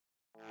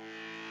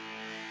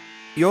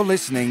You're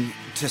listening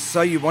to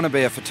So You Want to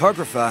Be a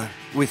Photographer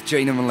with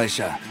Gina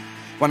Militia,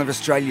 one of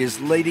Australia's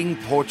leading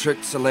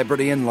portrait,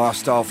 celebrity and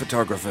lifestyle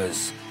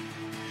photographers.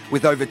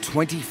 With over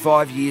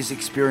 25 years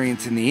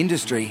experience in the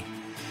industry,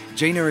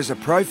 Gina is a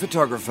pro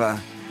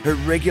photographer who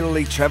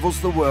regularly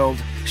travels the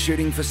world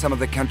shooting for some of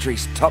the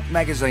country's top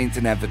magazines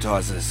and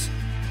advertisers.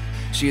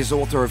 She is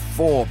author of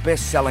 4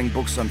 best-selling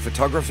books on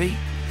photography,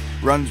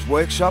 runs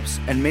workshops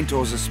and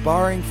mentors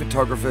aspiring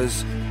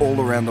photographers all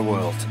around the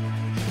world.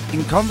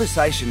 In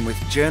conversation with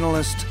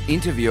journalist,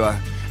 interviewer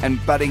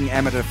and budding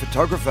amateur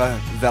photographer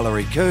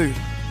Valerie Khoo,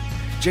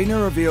 Gina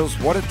reveals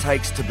what it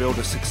takes to build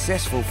a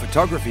successful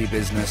photography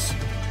business,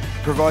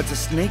 provides a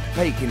sneak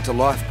peek into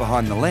life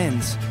behind the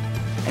lens,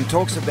 and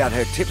talks about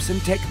her tips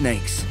and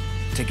techniques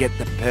to get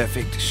the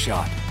perfect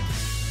shot.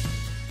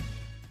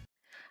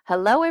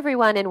 Hello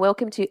everyone and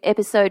welcome to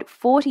episode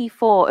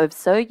 44 of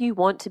So You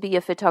Want to Be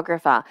a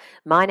Photographer.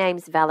 My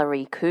name's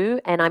Valerie Khoo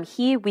and I'm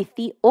here with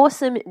the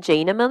awesome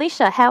Gina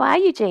Militia. How are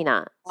you,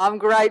 Gina? I'm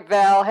great,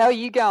 Val. How are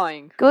you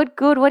going? Good.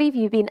 What have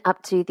you been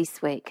up to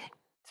this week?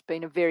 It's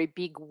been a very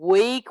big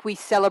week. We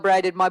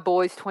celebrated my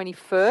boy's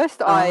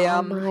 21st. My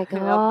I made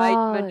him a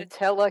God.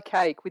 Nutella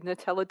cake with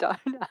Nutella donuts.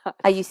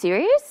 Are you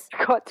serious?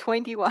 Got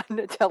 21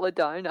 Nutella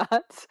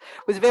donuts.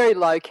 It was a very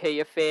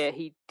low-key affair.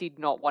 He did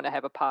not want to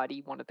have a party.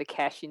 He wanted the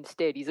cash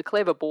instead. He's a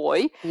clever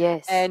boy.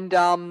 Yes. And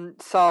I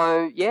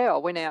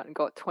went out and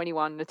got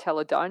 21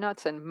 Nutella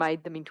donuts and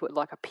made them into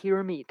like a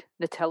pyramid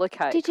Nutella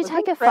cake. Did you I was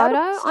take really a proud photo?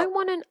 of myself. I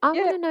want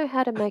to know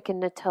how to make a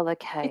Nutella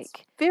It's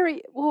cake.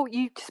 very well.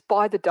 You just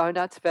buy the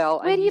donuts, Val.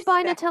 Where and do you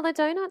buy stack, Nutella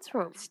donuts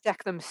from?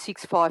 Stack them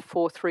 6, 5,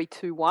 4, 3,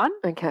 2, 1.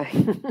 Okay.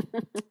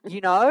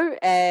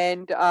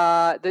 And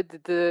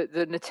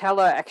the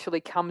Nutella actually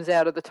comes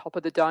out of the top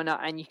of the donut,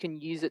 and you can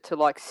use it to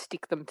like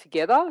stick them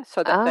together.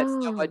 So that's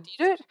how I did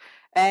it,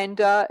 and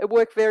it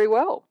worked very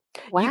well.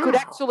 Wow. You could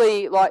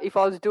actually, like, if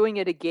I was doing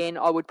it again,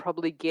 I would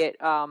probably get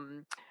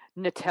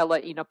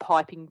Nutella in a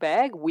piping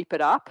bag, whip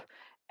it up,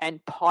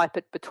 and pipe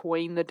it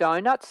between the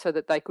donuts so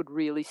that they could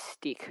really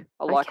stick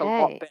a lot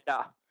Okay.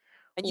 better.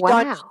 And you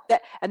don't Wow.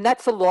 and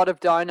that's a lot of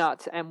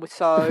donuts, and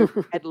so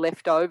had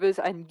leftovers,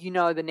 and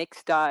the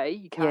next day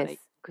you can't Yes. eat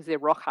because they're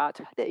rock hard.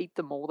 So I had to eat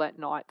them all that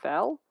night,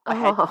 Val. I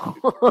had Oh.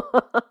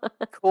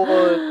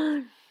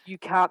 because you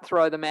can't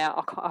throw them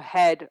out. I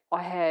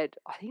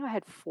think I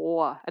had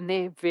 4, and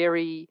they're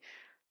very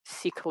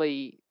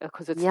sickly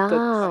because it's the Yum.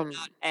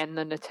 donut and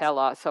the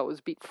Nutella, so it was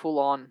a bit full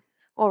on.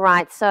 All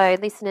right, so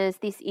listeners,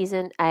 this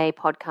isn't a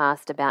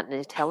podcast about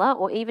Nutella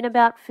or even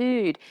about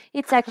food.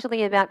 It's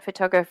actually about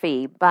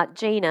photography. But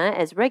Gina,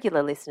 as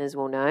regular listeners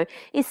will know,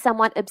 is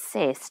somewhat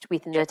obsessed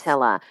with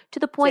Nutella to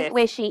the point Yes.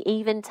 where she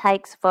even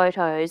takes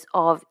photos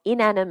of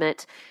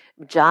inanimate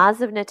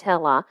jars of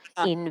Nutella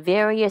in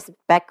various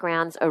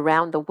backgrounds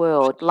around the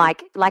world.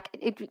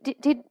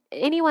 Did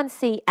anyone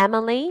see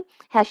Amelie,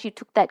 how she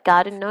took that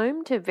garden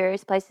gnome to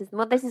various places?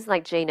 Well, this is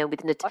like Gina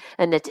with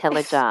a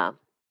Nutella jar.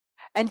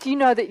 And do you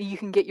know that you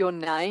can get your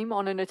name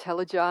on a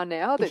Nutella jar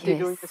now? That they're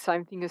doing the Yes.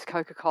 same thing as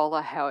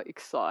Coca-Cola. How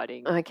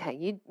exciting!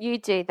 Okay, you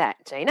do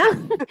that, Gina.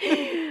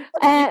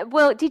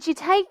 Well, did you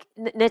take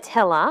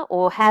Nutella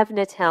or have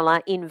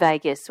Nutella in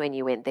Vegas when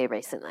you went there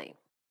recently?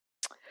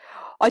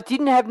 I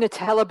didn't have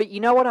Nutella, but you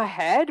know what I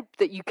had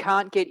that you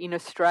can't get in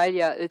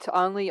Australia? I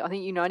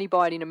think you can only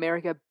buy it in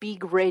America.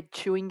 Big red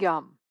chewing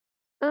gum.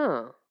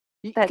 Oh,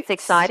 You that's get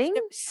exciting.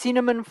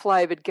 Cinnamon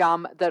flavored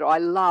gum that I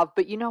love,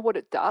 but you know what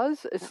it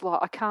does? It's like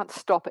I can't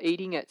stop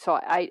eating it. So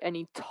I ate an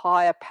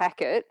entire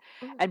packet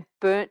and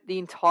burnt the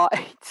entire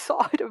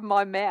inside of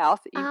my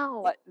mouth,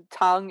 Ow. like the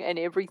tongue and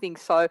everything.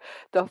 So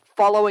the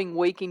following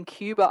week in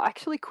Cuba, I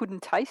actually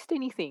couldn't taste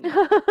anything.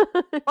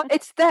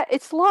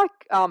 It's like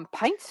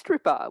paint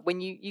stripper when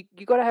you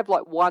got to have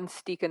like one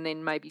stick and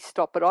then maybe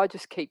stop, but I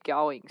just keep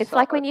going. It's So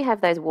like when you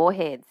have those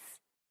warheads.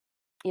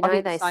 You I know,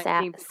 did the those same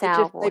thing, but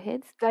sour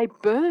warheads. they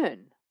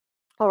burn.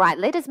 All right,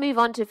 let us move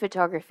on to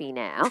photography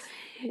now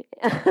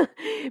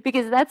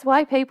because that's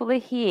why people are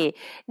here.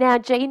 Now,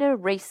 Gina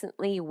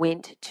recently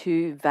went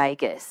to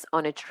Vegas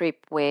on a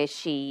trip where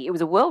it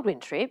was a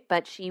whirlwind trip,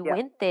 but she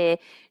went there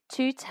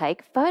to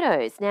take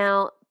photos.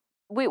 Now,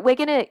 we're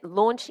going to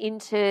launch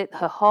into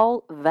her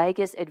whole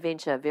Vegas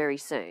adventure very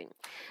soon,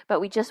 but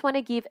we just want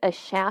to give a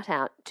shout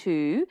out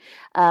to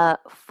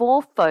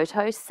 4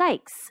 Photo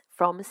Sakes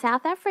from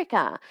South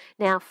Africa.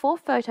 Now, 4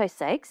 Photo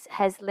Sakes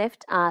has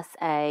left us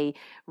a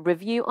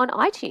review on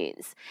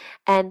iTunes,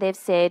 and they've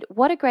said,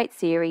 what a great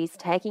series,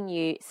 taking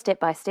you step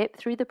by step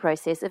through the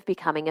process of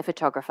becoming a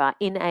photographer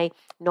in a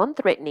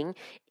non-threatening,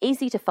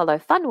 easy to follow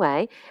fun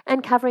way,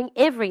 and covering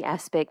every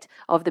aspect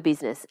of the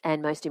business,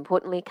 and most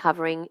importantly,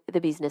 covering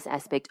the business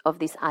aspect of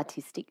this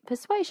artistic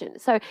persuasion.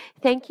 So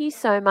thank you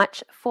so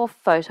much for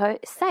Photo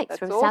Sakes That's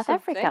from awesome. South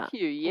Africa.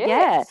 Thank you. Yes.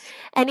 Yeah.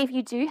 And if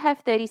you do have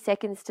 30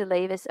 seconds to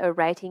leave us a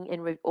rating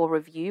or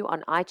review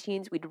on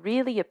iTunes, we'd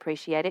really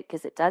appreciate it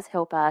because it does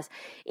help us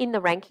in the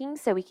rankings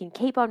so we can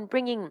keep on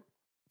bringing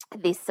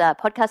this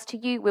podcast to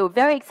you. We were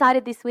very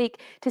excited this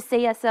week to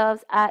see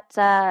ourselves at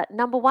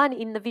number 1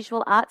 in the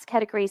visual arts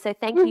category. So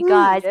thank you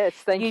guys. Yes,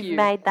 thank you. You've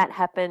made that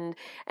happen,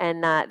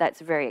 and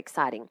that's very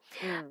exciting.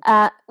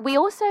 We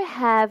also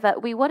have,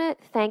 we want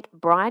to thank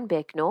Brian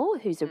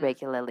Becknell, who's a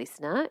regular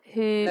listener,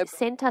 who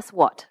sent us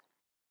what?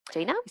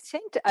 Gina? He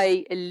sent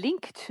a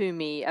link to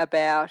me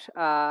about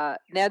now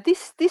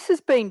this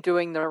has been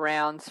doing the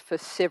rounds for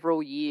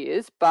several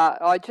years,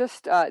 but I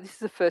just this is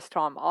the first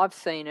time I've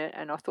seen it,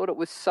 and I thought it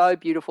was so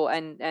beautiful,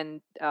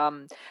 and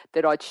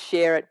that I'd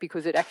share it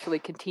because it actually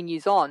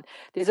continues on.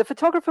 There's a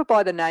photographer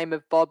by the name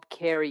of Bob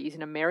Carey. He's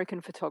an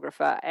American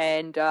photographer,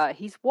 and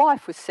his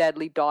wife was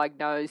sadly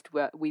diagnosed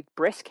with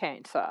breast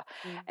cancer,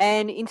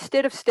 and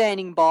instead of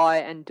standing by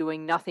and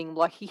doing nothing,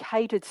 like, he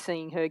hated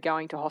seeing her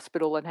going to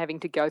hospital and having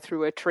to go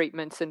through her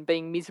treatments and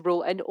being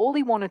miserable, and all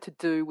he wanted to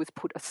do was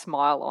put a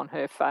smile on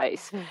her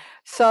face.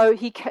 So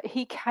he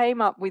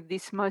came up with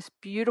this most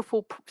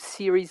beautiful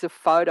series of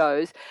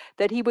photos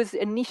that he was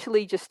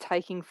initially just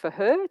taking for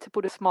her to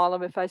put a smile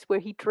on her face, where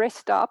he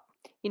dressed up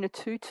in a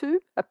tutu,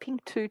 a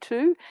pink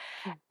tutu,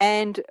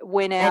 and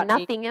went out and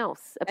nothing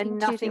else,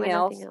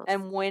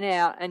 and went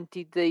out and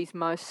did these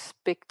most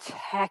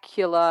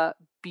spectacular,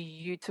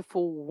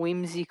 beautiful,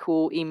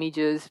 whimsical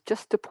images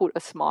just to put a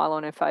smile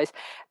on her face.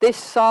 The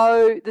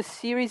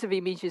series of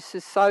images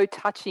is so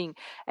touching,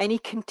 and he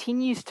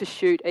continues to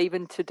shoot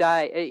even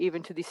today,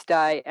 even to this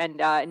day. And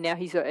now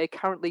he's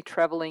currently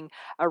traveling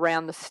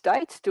around the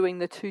States doing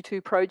the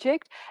Tutu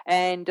project.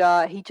 And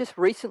he just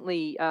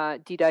recently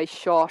did a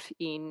shot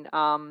in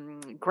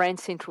Grand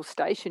Central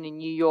Station in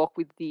New York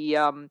with the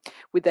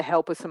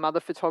help of some other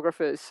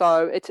photographers.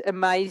 So it's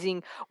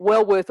amazing,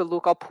 well worth a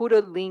look. I'll put a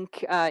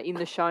link in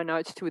the show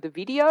notes to the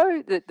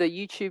video, the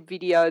YouTube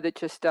video that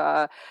just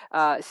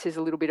says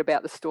a little bit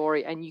about the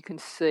story, and you can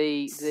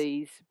see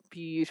these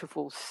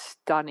beautiful,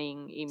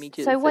 stunning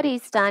images. So what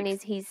he's done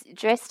is he's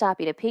dressed up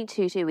in a pink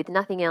tutu with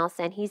nothing else,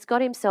 and he's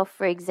got himself,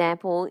 for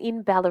example,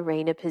 in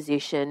ballerina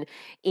position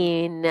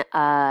in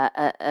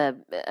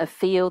a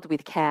field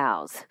with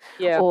cows,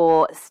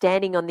 or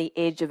standing on the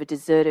edge of a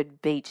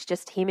deserted beach,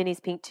 just him in his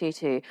pink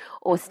tutu,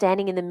 or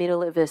standing in the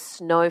middle of a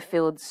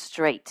snow-filled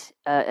street,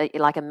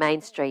 like a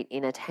main street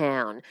in a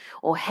town,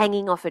 or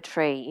hanging off a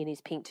tree in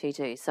his pink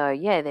tutu. So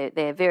yeah,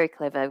 they're very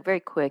clever,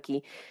 very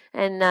quirky,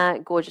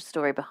 and gorgeous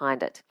story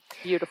behind it.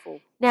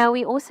 Beautiful. Now,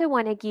 we also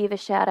want to give a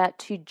shout out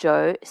to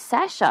Joe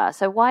Sasha.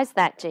 So why is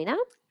that, Gina?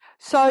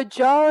 So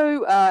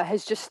Joe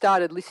has just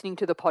started listening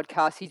to the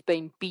podcast. He's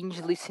been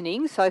binge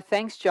listening. So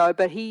thanks, Joe.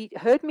 But he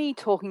heard me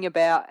talking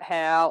about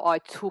how I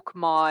took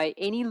my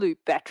Anyloop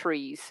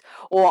batteries,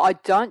 or I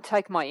don't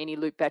take my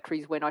Anyloop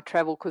batteries when I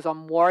travel because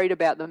I'm worried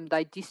about them.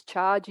 They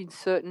discharge in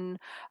certain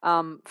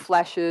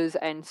flashes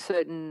and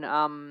certain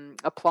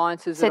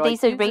appliances. So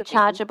these are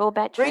rechargeable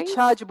batteries?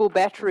 Rechargeable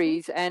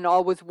batteries. And I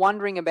was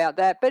wondering about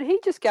that. But he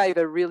just gave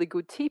a really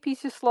good tip.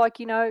 He's just like,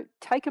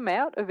 take them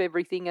out of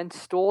everything and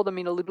store them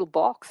in a little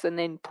box, and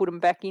then put them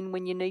back in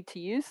when you need to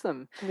use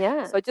them.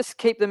 Yeah. So just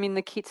keep them in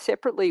the kit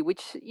separately,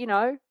 which,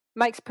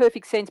 makes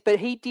perfect sense. But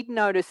he did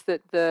notice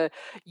that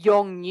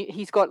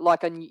he's got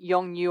like a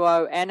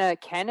Yongnuo and a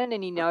Canon,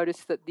 and he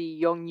noticed that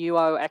the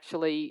Yongnuo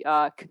actually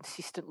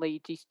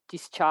consistently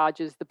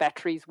discharges the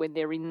batteries when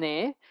they're in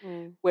there,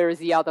 whereas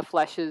the other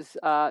flashes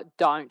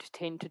don't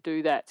tend to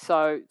do that.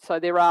 So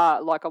there are,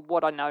 like,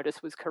 what I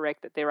noticed was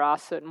correct, that there are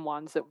certain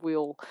ones that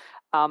will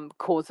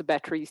cause the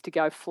batteries to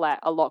go flat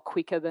a lot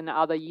quicker than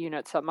other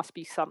units. So it must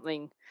be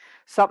something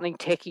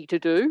techie to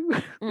do.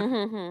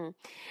 Mm-hmm.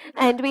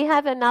 And we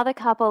have another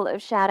couple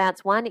of shout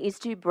outs. One is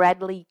to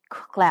Bradley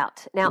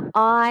Clout. Now,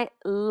 I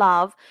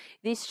love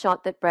this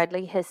shot that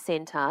Bradley has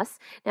sent us.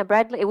 Now,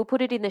 Bradley, we'll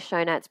put it in the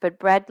show notes, but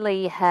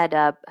Bradley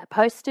had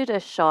posted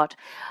a shot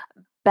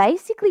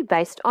basically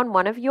based on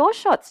one of your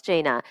shots,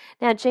 Gina.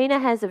 Now, Gina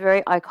has a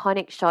very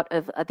iconic shot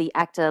of the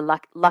actor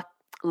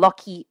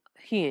Lockie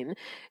Hume,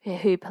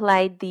 who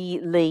played the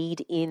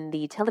lead in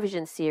the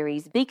television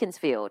series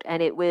Beaconsfield,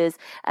 and it was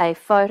a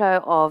photo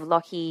of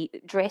Lockie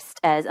dressed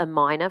as a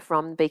miner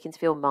from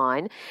Beaconsfield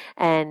mine,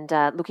 and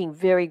looking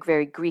very,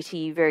 very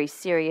gritty, very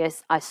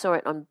serious. I saw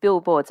it on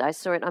billboards, I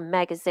saw it on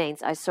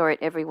magazines, I saw it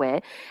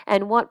everywhere.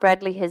 And what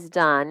Bradley has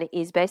done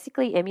is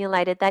basically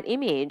emulated that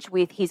image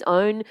with his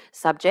own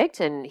subject,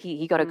 and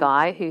he got a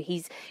guy who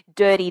he's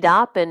dirtied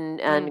up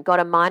and got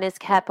a miner's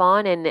cap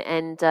on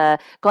and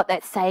got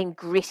that same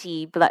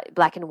gritty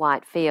black and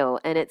white feel,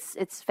 and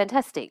it's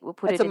fantastic. We'll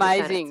put it in the show notes.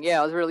 It's amazing.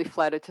 Yeah, I was really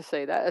flattered to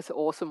see that. It's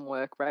awesome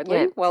work, Bradley.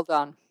 Yeah. Well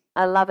done.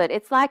 I love it.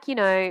 It's like,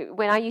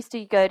 when I used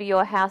to go to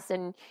your house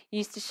and you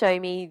used to show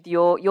me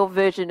your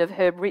version of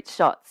Herb Ritz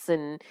shots,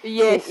 and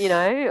yes,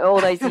 all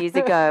those years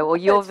ago, or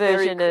your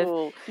version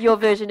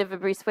of a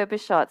Bruce Weber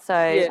shot. So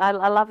yeah. I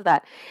love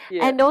that.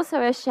 Yeah. And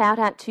also a shout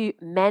out to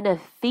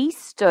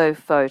Manifesto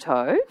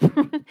Photo,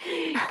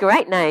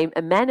 great name,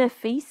 a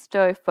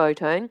Manifesto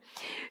Photo,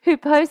 who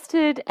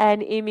posted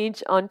an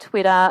image on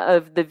Twitter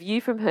of the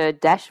view from her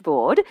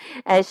dashboard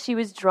as she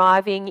was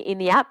driving in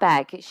the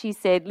outback. She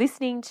said,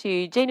 listening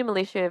to Gina Gina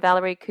Militia,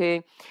 Valerie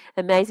Khoo,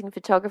 amazing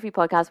photography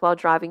podcast while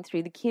driving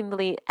through the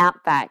Kimberley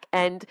outback.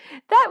 And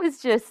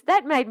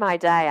that made my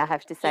day, I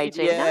have to say,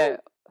 Gina. Yeah.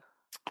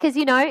 Because,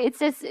 it's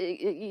just,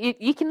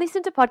 you can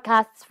listen to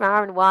podcasts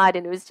far and wide,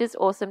 and it was just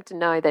awesome to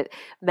know that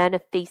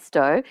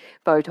Manifesto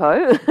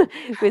Photo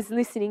was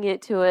listening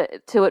to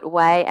it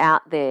way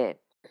out there.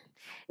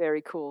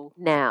 Very cool.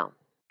 Now,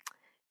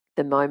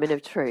 the moment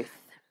of truth.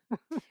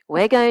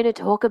 We're going to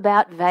talk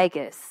about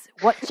Vegas,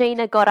 what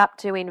Gina got up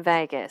to in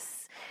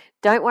Vegas.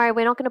 Don't worry,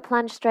 we're not going to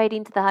plunge straight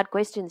into the hard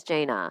questions,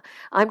 Gina.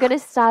 I'm going to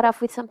start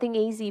off with something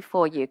easy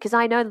for you because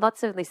I know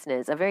lots of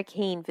listeners are very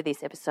keen for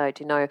this episode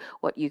to know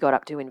what you got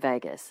up to in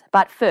Vegas.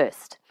 But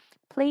first,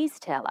 please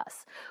tell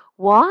us,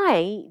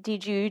 why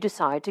did you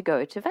decide to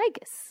go to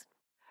Vegas?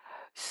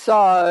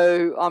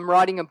 So I'm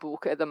writing a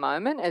book at the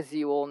moment, as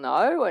you all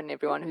know, and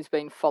everyone who's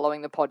been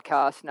following the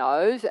podcast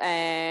knows.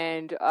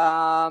 And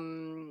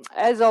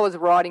as I was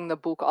writing the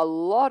book, a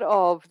lot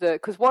of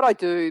because what I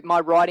do,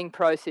 my writing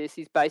process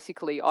is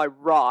basically I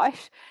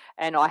write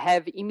and I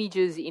have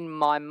images in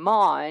my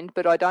mind,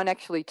 but I don't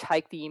actually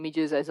take the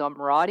images as I'm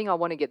writing. I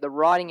want to get the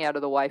writing out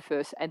of the way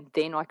first, and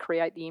then I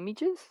create the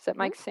images. Does that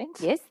make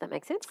sense? Yes, that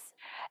makes sense.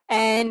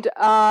 And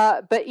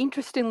but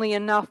interestingly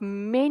enough,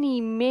 many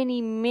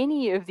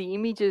of the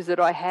images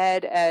that I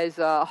had as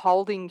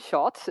holding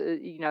shots,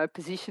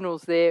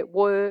 positionals there,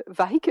 were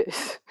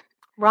Vegas.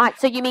 Right.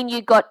 So you mean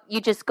you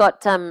just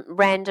got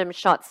random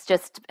shots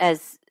just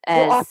as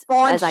I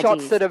find as shots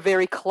ideas. that are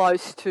very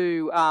close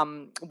to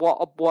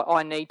what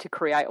I need to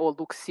create or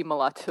look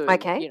similar to.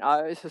 Okay.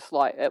 It's just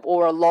like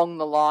or along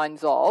the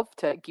lines of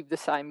to give the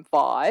same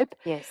vibe.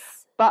 Yes.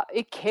 But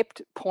it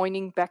kept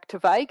pointing back to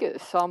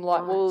Vegas. So I'm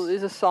like, well,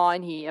 there's a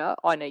sign here.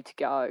 I need to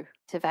go.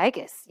 To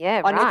Vegas.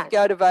 Yeah, I right. need to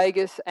go to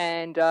Vegas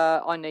and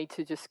I need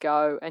to just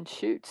go and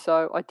shoot.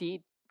 So I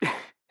did.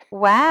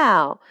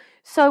 Wow.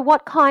 So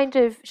what kind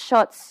of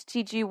shots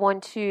did you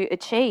want to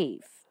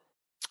achieve?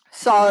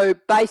 So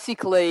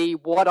basically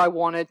what I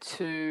wanted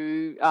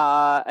to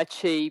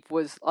achieve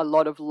was a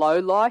lot of low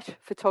light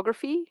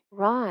photography.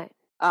 Right.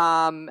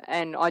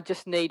 And I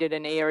just needed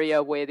an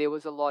area where there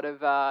was a lot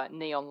of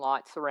neon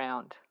lights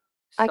around.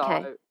 So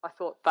Okay. I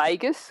thought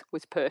Vegas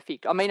was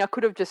perfect. I mean, I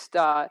could have just,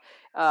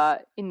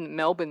 in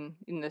Melbourne,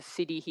 in the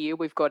city here,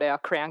 we've got our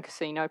Crown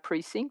Casino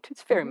precinct.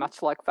 It's very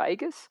much like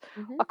Vegas.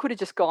 I could have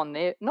just gone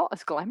there. Not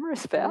as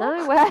glamorous, Val.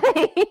 No way.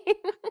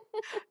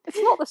 It's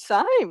not the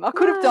same. I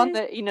could have done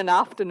that in an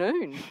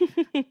afternoon.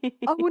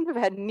 I wouldn't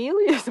have had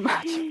nearly as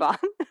much fun.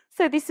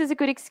 So this was a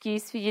good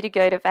excuse for you to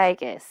go to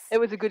Vegas. It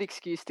was a good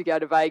excuse to go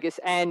to Vegas,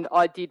 and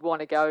I did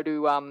want to go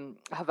to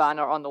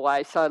Havana on the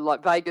way. So,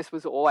 like, Vegas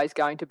was always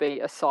going to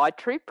be a side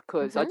trip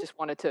because I just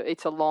wanted to.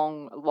 It's a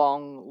long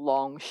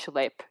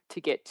schlep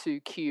to get to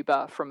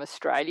Cuba from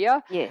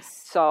Australia.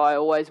 Yes. So I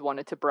always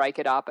wanted to break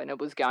it up, and it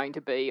was going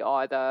to be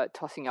either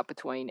tossing up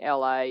between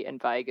LA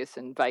and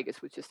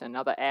Vegas was just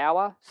another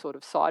hour, sort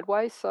of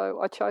sideways.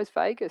 So I chose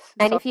Vegas.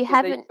 And so if you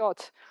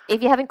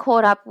haven't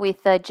caught up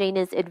with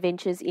Gina's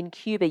adventures in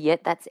Cuba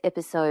yet, that's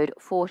episode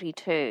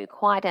 42.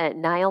 Quite a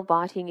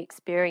nail-biting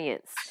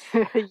experience.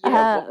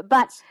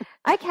 But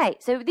okay,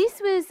 so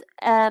this was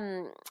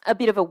a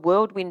bit of a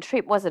whirlwind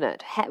trip, wasn't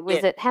it?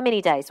 How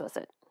many days was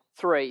it?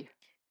 3.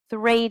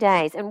 3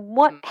 days. And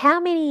how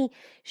many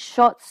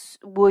shots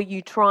were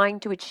you trying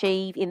to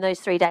achieve in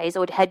those 3 days,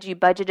 or had you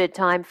budgeted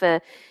time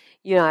for,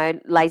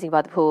 lazing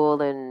by the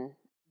pool and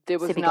there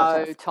was sipping no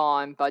cocktails?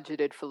 time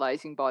budgeted for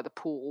lazing by the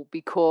pool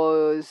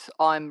because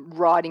I'm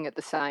writing at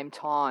the same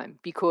time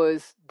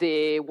because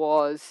the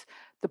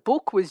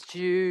book was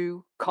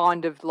due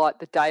kind of like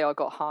the day I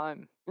got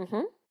home.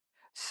 Mm-hmm.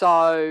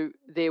 So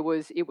it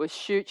was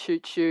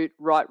shoot,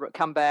 write,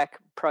 come back,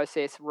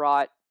 process,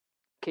 write,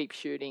 keep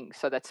shooting.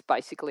 So that's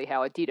basically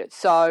how I did it.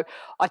 So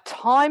I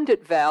timed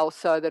it, Val,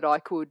 so that I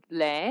could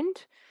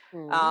land.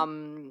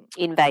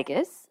 In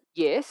Vegas?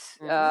 Yes.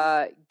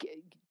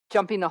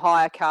 Jump in the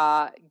hire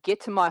car, get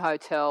to my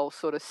hotel,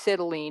 sort of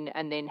settle in,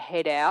 and then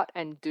head out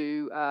and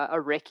do a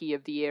recce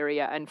of the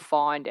area and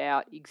find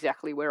out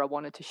exactly where I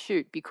wanted to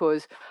shoot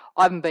because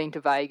I haven't been to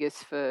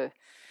Vegas for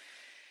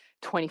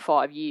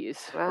 25 years,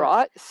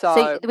 right?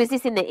 So was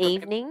this in the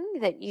evening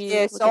that you...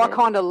 Yeah, so I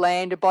kind of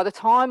landed. By the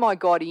time I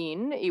got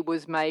in, it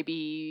was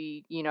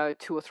maybe, 2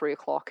 or 3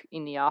 o'clock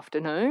in the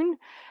afternoon.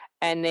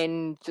 And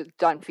then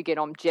don't forget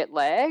I'm jet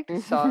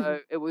lagged.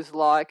 So it was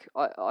like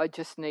I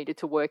just needed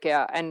to work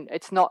out. And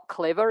it's not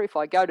clever. If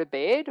I go to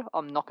bed,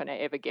 I'm not going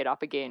to ever get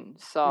up again.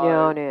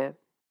 So, no.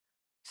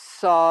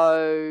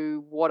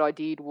 So what I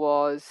did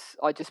was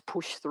I just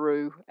pushed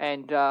through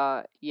and,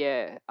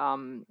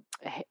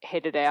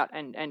 headed out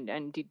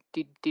and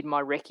did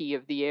my recce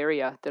of the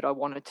area that I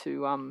wanted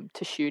to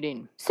shoot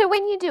in. So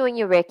when you're doing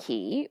your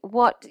recce,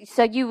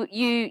 so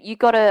you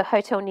got a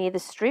hotel near the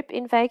Strip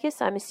in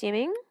Vegas, I'm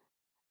assuming?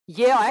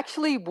 Yeah, I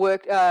actually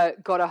got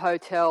a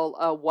hotel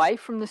away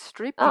from the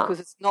Strip because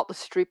it's not the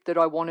Strip that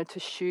I wanted to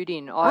shoot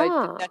in.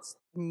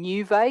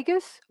 New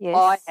Vegas, I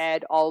Yes.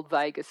 had old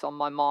Vegas on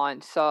my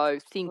mind. So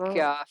think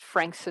Right.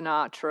 Frank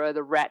Sinatra,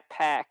 the Rat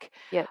Pack.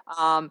 Yep.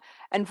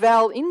 And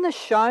Val, in the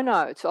show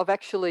notes, I've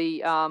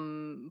actually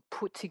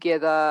put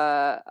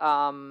together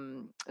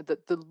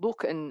the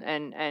look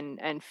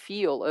and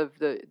feel of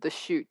the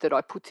shoot that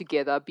I put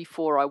together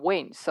before I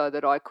went, so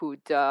that I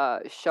could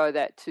show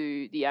that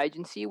to the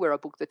agency where I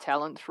booked the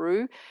talent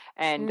through,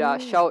 and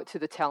show it to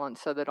the talent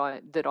so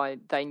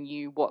that they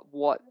knew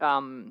what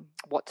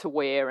to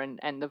wear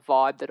and the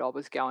vibe that I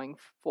was going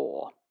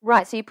for.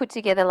 Right. So you put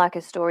together like a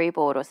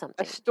storyboard or A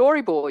something.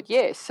 storyboard,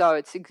 yes. So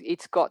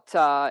it's got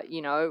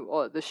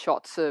the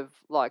shots of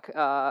like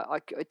I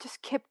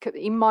just kept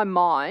in my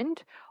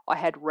mind. I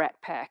had Rat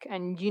Pack,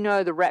 and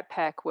the Rat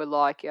Pack were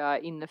like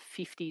in the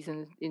 50s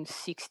and in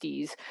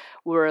 60s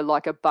were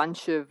like a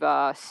bunch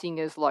of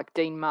singers like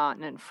Dean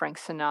Martin and Frank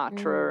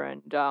Sinatra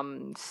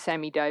and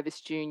Sammy Davis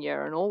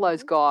Jr. and all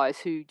those guys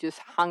who just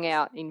hung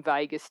out in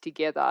Vegas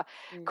together.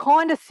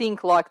 Kind of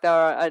think like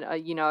they're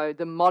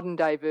the modern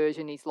day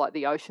version is like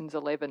the Ocean's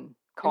 11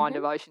 kind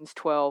of Ocean's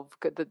 12,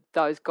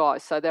 those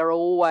guys. So they're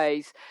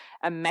always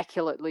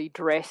immaculately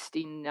dressed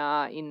in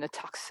the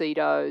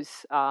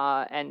tuxedos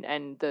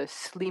and the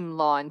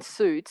slimline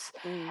suits.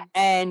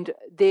 And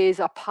there's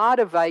a part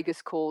of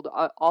Vegas called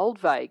Old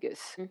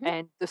Vegas,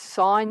 and the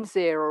signs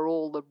there are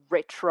all the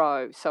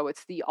retro. So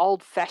it's the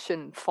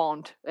old-fashioned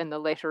font and the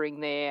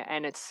lettering there,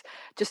 and it's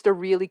just a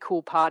really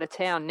cool part of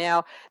town.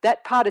 Now,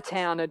 that part of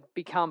town had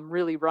become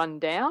really run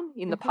down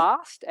in the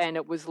past, and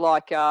it was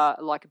like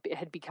it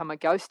had become a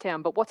ghost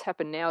town. But what's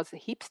happened now is the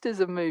hipsters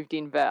have moved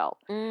in, Val.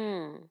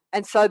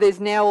 And so there's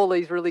now all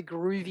these really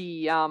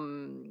groovy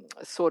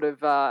sort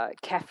of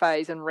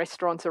cafes and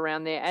restaurants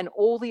around there, and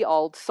all the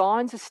old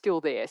signs are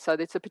still there. So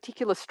there's a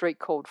particular street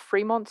called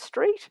Fremont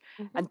Street,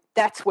 and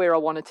that's where I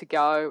wanted to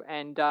go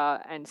and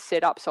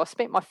set up. So I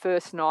spent my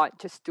first night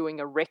just doing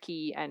a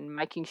recce and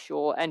making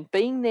sure and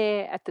being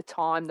there at the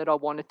time that I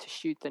wanted to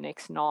shoot the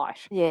next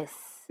night. Yes.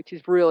 Which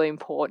is really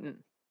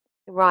important.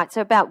 Right.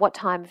 So about what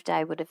time of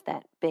day would have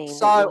that been?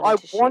 So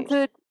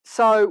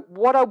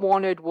what I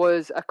wanted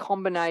was a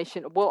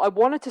combination. Well, I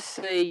wanted to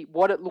see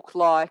what it looked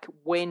like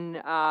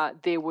when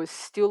there was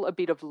still a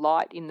bit of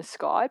light in the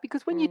sky,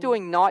 because when you're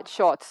doing night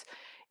shots,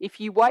 if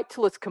you wait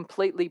till it's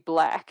completely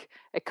black,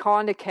 it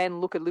kind of can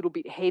look a little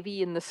bit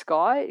heavy in the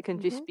sky. It can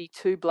just be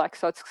too black.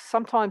 So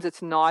sometimes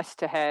it's nice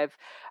to have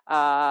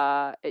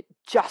it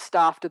just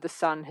after the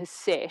sun has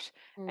set,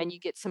 and you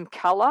get some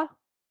colour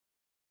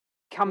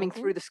coming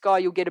through the sky.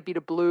 You'll get a bit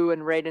of blue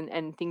and red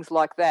and things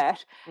like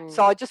that.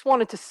 So I just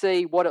wanted to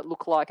see what it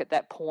looked like at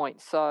that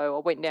point. So I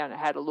went down and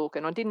had a look,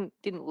 and I didn't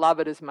love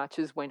it as much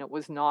as when it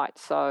was night.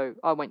 So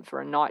I went for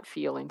a night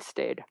feel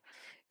instead.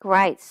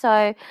 Great.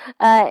 So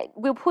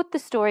we'll put the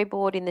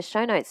storyboard in the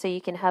show notes so you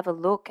can have a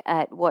look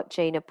at what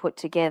Gina put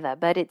together.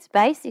 But it's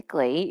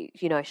basically,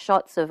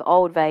 shots of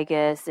old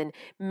Vegas and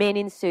men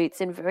in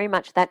suits and very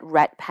much that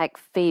Rat Pack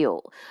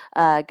feel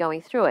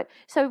going through it.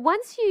 So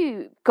once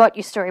you got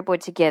your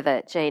storyboard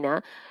together,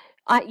 Gina,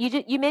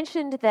 you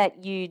mentioned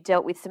that you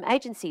dealt with some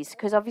agencies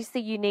because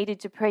obviously you needed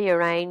to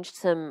pre-arrange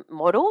some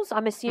models,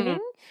 I'm assuming.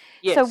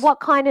 Yes. So what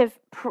kind of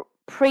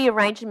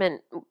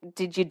pre-arrangement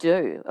did you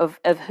do of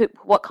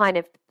what kind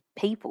of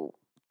people?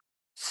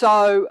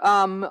 So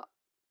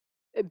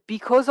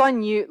because I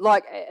knew,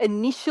 like,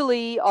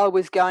 initially I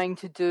was going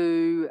to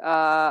do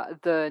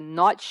the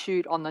night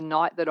shoot on the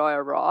night that I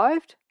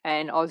arrived,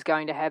 and I was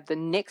going to have the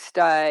next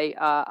day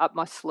up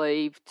my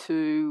sleeve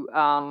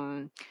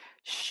to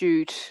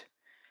shoot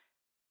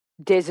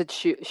desert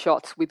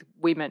shots with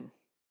women.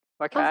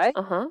 Okay.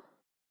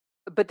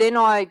 But then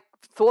I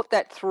thought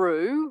that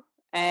through,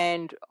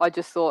 and I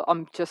just thought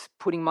I'm just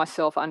putting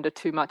myself under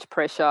too much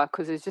pressure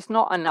because there's just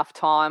not enough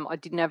time. I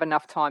didn't have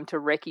enough time to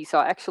recce, so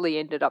I actually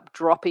ended up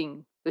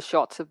dropping the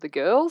shots of the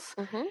girls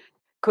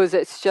because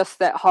it's just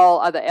that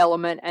whole other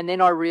element. And then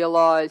I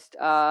realised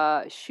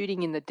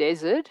shooting in the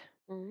desert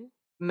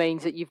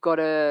means that you've got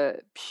to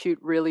shoot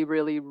really,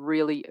 really,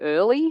 really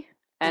early.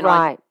 And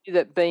I knew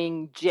that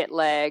being jet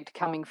lagged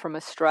coming from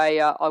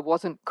Australia, I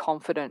wasn't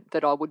confident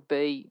that I would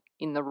be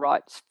in the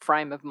right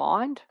frame of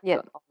mind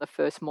on the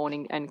first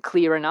morning and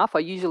clear enough. I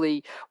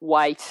usually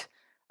wait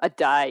a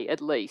day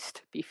at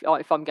least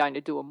if I'm going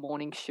to do a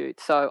morning shoot.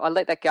 So I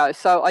let that go.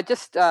 So I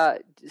just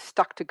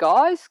stuck to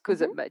guys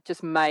because it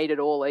just made it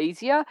all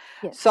easier.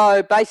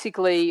 So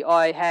basically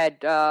I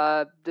had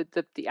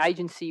the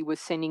agency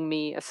was sending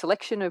me a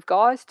selection of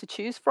guys to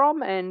choose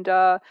from, and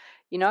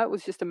it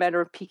was just a matter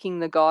of picking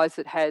the guys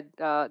that had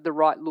the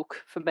right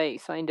look for me.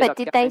 So I ended up. But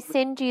did they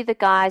send you the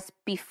guys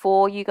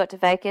before you got to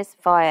Vegas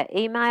via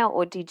email,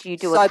 or did you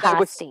do a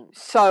casting?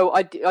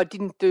 I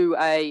didn't do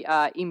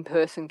a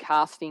in-person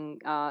casting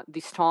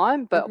this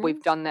time, but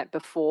we've done that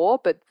before.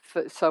 But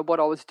so what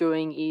I was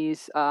doing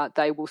is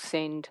they will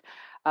send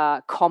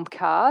comp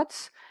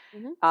cards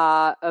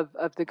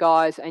of the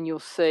guys, and you'll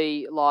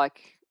see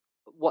like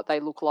what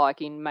they look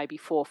like in maybe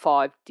 4 or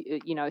 5,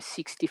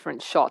 6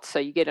 different shots. So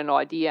you get an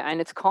idea,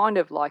 and it's kind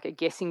of like a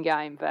guessing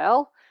game,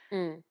 Val.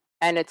 And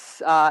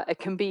it's it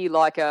can be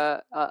like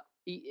a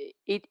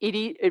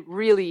it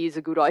really is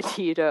a good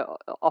idea to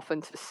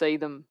often to see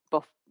them,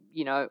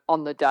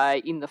 on the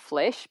day in the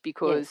flesh,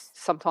 because Yes.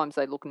 sometimes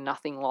they look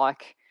nothing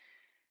like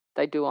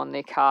they do on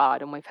their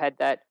card, and we've had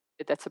that.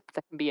 That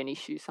can be an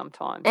issue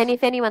sometimes. And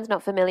if anyone's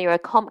not familiar, a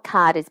comp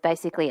card is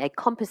basically a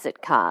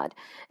composite card,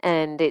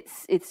 and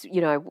it's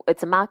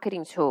a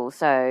marketing tool.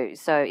 So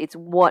it's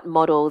what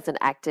models and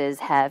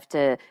actors have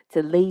to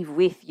leave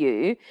with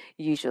you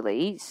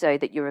usually, so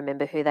that you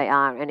remember who they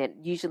are, and it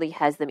usually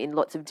has them in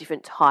lots of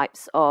different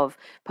types of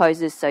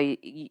poses. So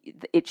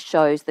it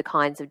shows the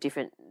kinds of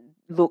different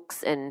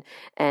looks and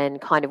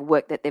kind of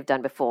work that they've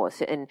done before.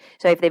 So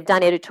if they've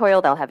done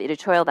editorial, they'll have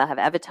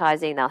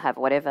advertising, they'll have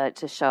whatever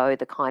to show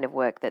the kind of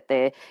work that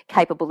they're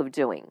capable of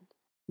doing.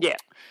 Yeah.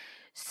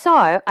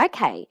 So,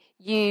 okay,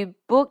 you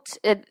booked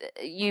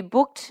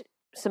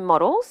some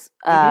models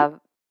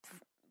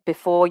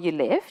before you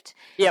left.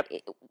 Yep.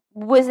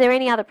 Was there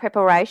any other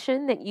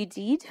preparation that you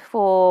did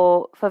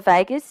for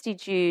Vegas?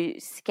 Did you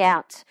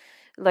scout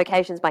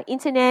locations by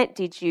internet?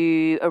 Did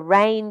you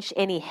arrange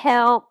any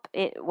help?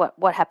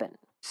 What happened?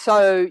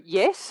 So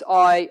yes,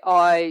 I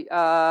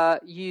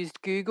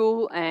used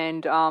Google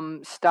and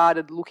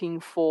started looking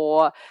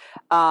for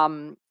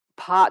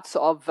parts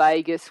of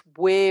Vegas.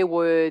 Where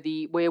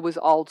was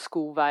old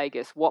school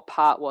Vegas? What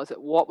part was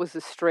it? What was the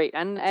street?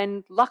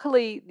 And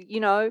luckily,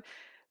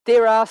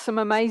 there are some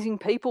amazing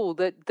people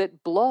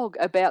that blog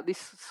about this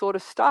sort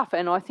of stuff.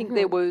 And I think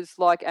there was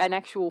like an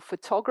actual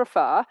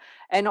photographer,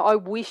 and I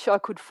wish I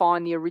could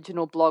find the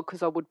original blog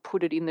because I would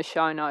put it in the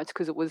show notes,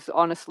 because it was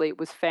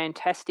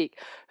fantastic,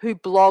 who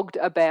blogged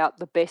about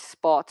the best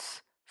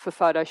spots for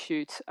photo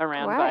shoots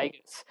around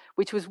Vegas,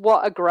 which was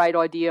what a great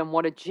idea and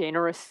what a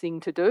generous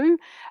thing to do.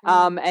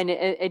 And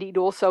it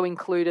also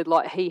included,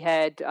 like, he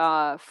had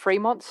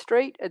Fremont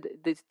Street,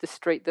 the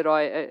street that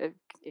I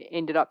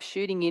ended up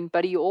shooting in,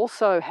 but he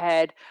also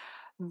had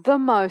the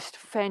most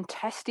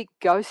fantastic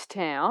ghost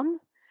town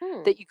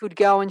that you could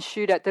go and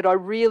shoot at,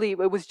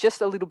 it was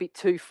just a little bit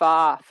too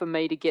far for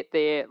me to get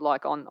there,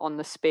 like on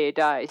the spare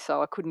day,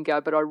 so I couldn't go,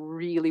 but I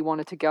really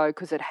wanted to go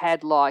because it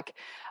had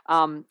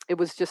it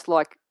was just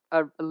like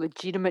a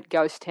legitimate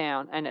ghost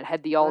town, and it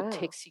had the old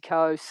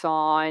Texaco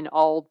sign,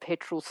 old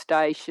petrol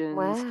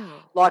stations.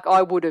 Like,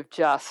 I would have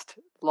just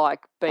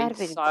been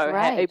so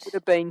happy. It would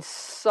have been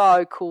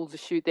so cool to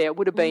shoot there. It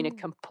would have been a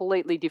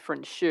completely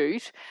different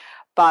shoot,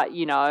 but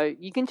you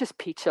can just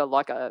picture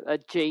like a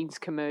jeans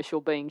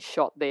commercial being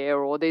shot there,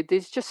 or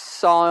there's just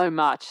so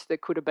much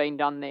that could have been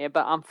done there,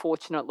 but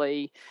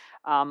unfortunately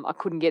I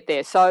couldn't get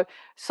there. So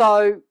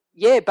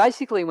yeah,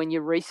 basically when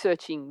you're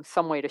researching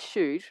somewhere to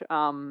shoot,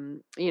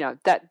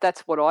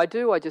 that's what I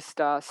do. I just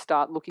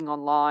start looking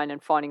online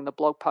and finding the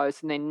blog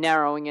post, and then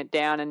narrowing it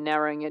down.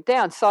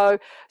 So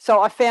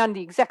I found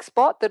the exact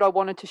spot that I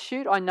wanted to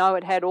shoot. I know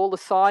it had all the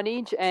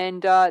signage,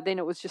 and then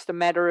it was just a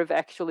matter of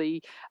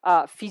actually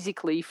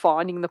physically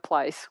finding the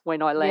place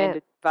when I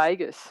landed in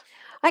Vegas.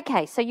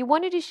 Okay, so you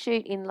wanted to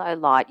shoot in low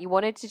light. You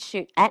wanted to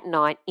shoot at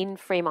night in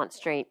Fremont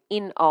Street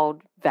in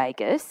Old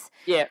Vegas.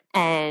 Yeah.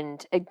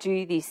 And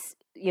do this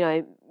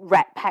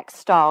Rat Pack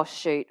style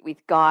shoot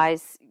with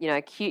guys,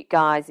 cute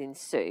guys in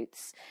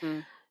suits.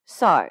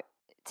 So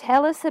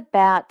tell us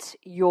about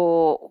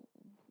your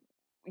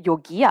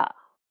gear.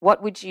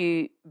 What would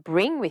you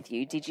bring with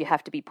you? Did you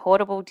have to be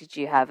portable? Did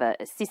you have an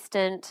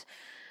assistant?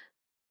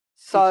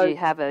 Did you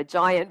have a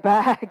giant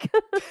bag?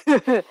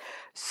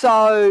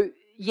 So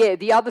yeah,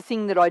 the other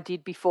thing that I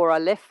did before I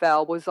left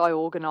Val was I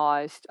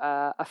organised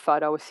a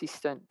photo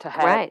assistant to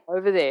have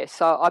over there.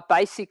 So I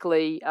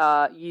basically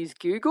used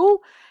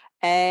Google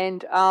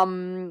and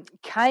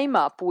came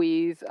up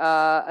with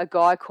a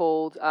guy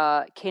called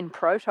Ken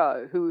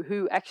Proto,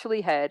 who actually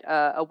had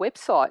a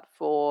website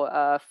for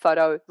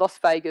Las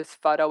Vegas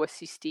photo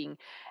assisting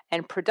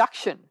and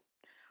production,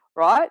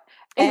 right?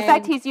 In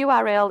fact, his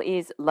URL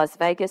is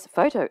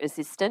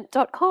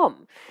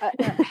lasvegasphotoassistant.com.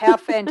 How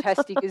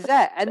fantastic is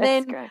that? And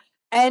That's great.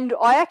 And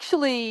I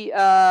actually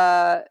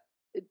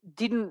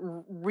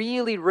didn't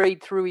really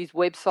read through his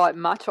website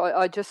much.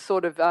 I just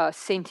sort of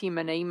sent him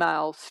an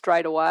email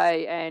straight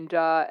away, and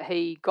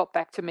he got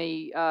back to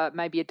me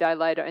maybe a day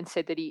later and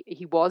said that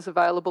he was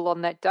available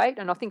on that date,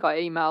 and I think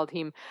I emailed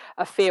him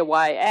a fair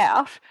way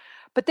out.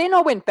 But then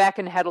I went back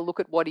and had a look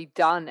at what he'd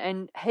done,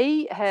 and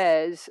he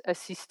has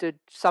assisted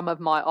some of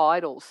my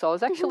idols. So I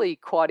was actually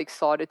quite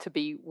excited to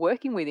be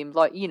working with him,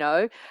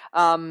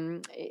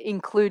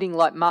 including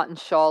like Martin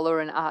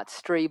Scholler and Art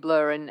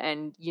Striebler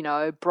and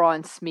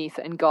Brian Smith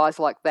and guys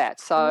like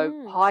that.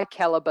 So high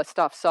caliber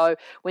stuff. So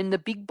when the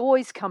big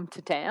boys come to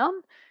town,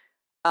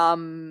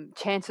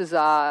 chances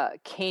are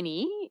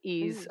Kenny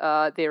is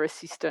their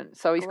assistant.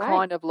 So he's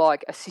kind of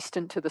like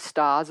assistant to the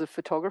stars of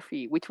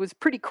photography, which was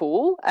pretty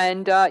cool.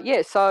 And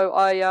so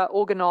I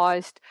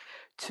organised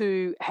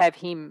to have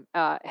him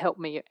help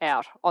me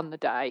out on the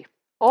day.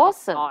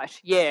 Awesome. Night.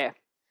 Yeah.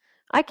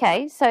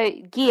 Okay, so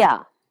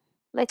gear.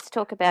 Let's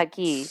talk about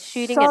gear.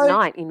 Shooting at So,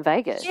 night in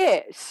Vegas.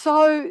 yeah,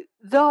 so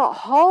the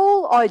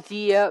whole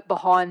idea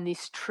behind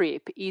this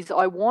trip is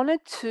I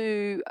wanted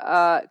to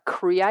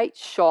create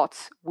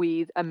shots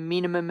with a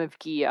minimum of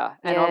gear,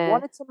 and I Yeah.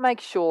 wanted to make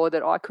sure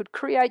that I could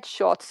create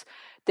shots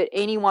that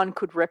anyone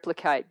could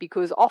replicate,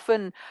 because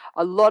often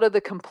a lot of the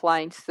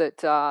complaints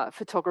that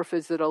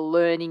photographers that are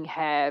learning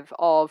have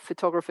of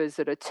photographers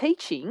that are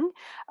teaching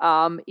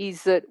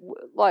is that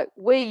like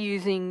we're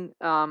using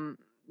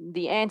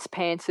the ants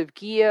pants of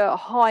gear,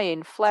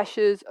 high-end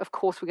flashes. Of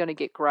course, we're going to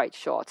get great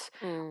shots.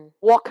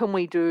 What can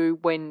we do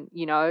when,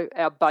 you know,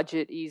 our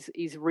budget is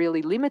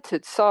really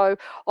limited? So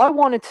I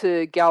wanted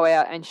to go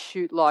out and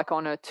shoot like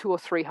on a $200 or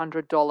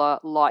 $300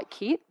 light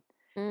kit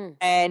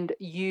and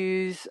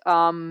use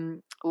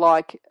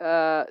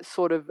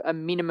sort of a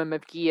minimum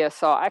of gear.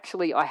 So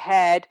actually I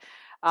had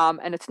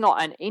and it's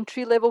not an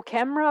entry level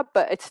camera,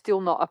 but it's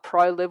still not a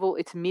pro level,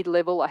 it's mid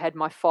level. I had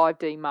my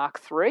 5D Mark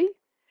III.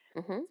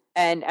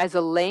 And as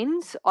a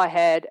lens, I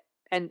had,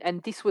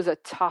 and this was a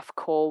tough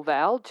call,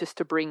 Val, just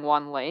to bring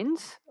one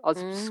lens. I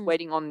was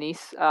sweating on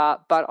this,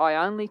 but I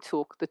only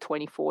took the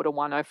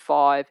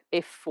 24-105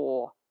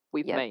 f4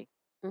 with me.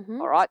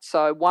 All right,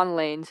 so one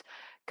lens,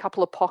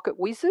 couple of pocket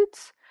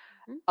wizards,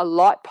 a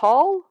light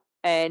pole,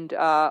 and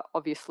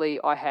obviously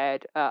I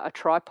had a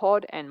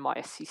tripod and my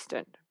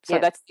assistant. So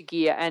that's the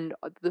gear. And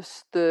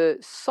the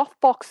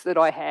softbox that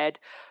I had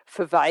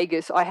for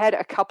Vegas, I had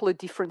a couple of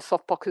different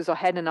softboxes. I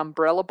had an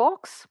umbrella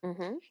box,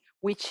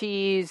 which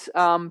is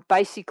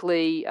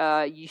basically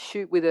you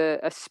shoot with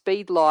a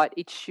speed light.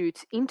 It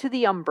shoots into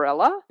the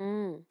umbrella,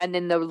 and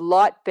then the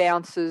light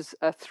bounces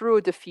through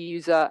a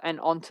diffuser and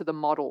onto the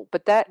model.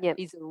 But that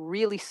is a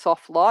really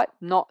soft light,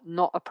 not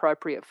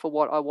appropriate for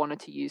what I wanted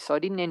to use. So I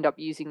didn't end up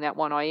using that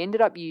one. I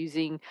ended up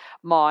using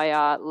my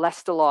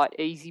Lastalite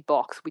Easy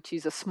Box, which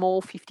is a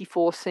small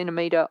 54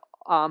 centimeter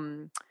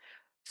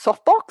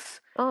softbox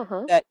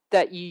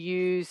that you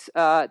use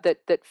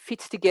that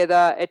fits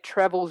together. It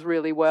travels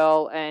really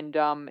well, and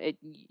you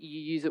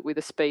use it with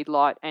a speed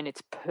light, and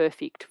it's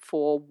perfect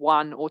for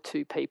one or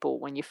two people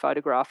when you're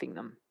photographing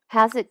them.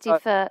 How's it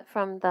differ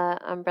from the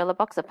umbrella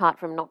box, apart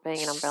from not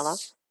being an umbrella?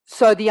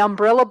 So the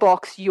umbrella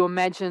box, you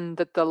imagine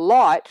that the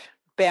light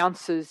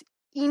bounces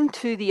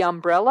into the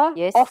umbrella,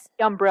 off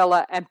the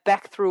umbrella, and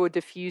back through a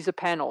diffuser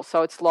panel.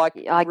 So it's like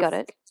I got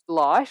it.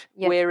 Light,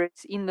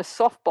 whereas in the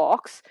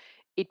softbox,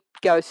 it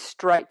goes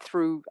straight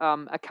through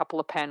a couple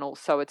of panels,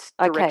 so it's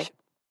direction.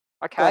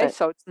 Okay,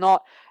 so it's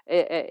not.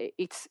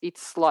 It's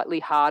slightly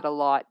harder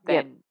light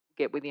than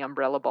get with the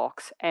umbrella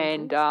box,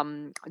 and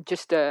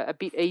just a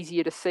bit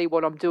easier to see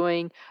what I'm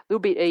doing, a little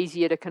bit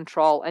easier to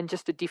control, and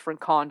just a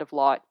different kind of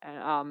light.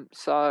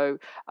 So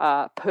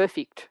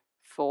perfect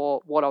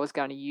for what I was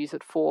going to use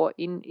it for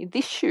in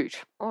this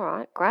shoot. All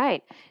right,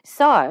 great.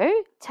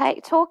 So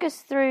talk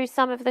us through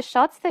some of the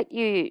shots that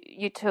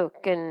you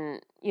took,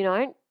 and you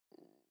know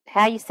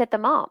how you set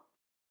them up.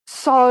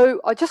 So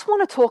I just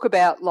want to talk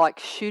about like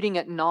shooting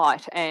at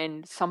night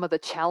and some of the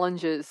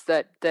challenges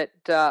that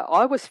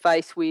I was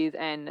faced with,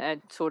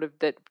 and sort of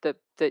that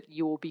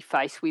you will be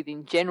faced with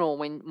in general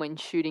when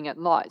shooting at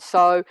night.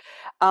 So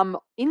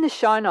in the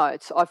show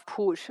notes, I've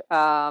put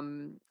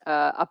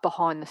a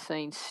behind the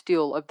scenes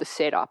still of the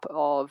setup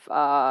of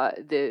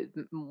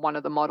one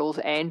of the models,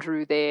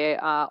 Andrew,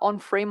 there on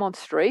Fremont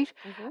Street.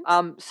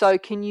 So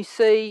can you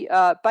see?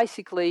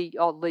 Basically,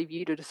 I'll leave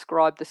you to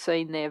describe the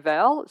scene there,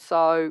 Val.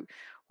 So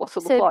what's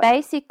it look like?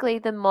 Basically,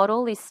 the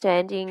model is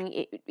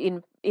standing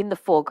in the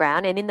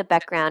foreground, and in the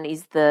background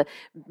is the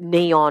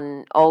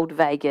neon old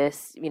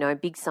Vegas,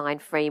 big sign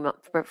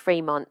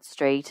Fremont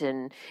Street,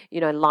 and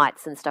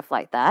lights and stuff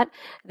like that.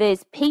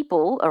 There's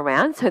people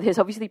around, so there's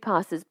obviously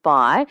passers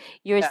by.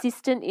 Your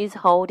assistant is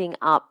holding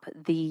up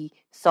the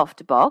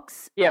soft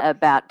box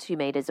about 2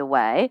 meters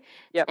away,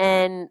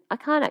 and I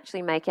can't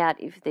actually make out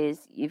if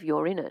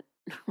you're in it.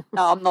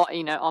 No, I'm not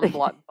in it.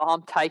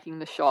 I'm taking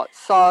the shot.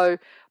 So.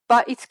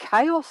 But it's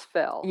chaos,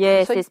 Val.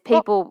 Yes, so there's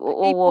people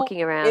all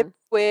walking around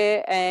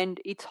everywhere, and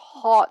it's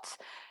hot.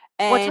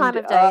 And, what time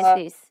of day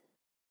is this?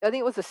 I think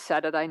it was a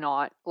Saturday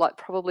night, like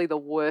probably the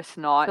worst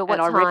night. But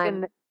what and time? I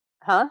reckon,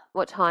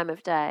 What time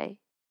of day?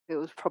 It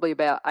was probably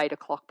about 8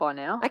 o'clock by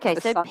now. Okay,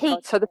 so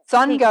the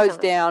sun goes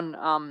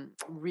down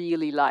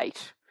really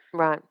late,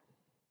 right?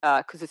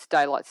 Because it's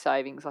daylight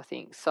savings, I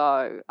think.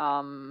 So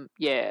so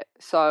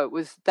it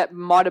was, that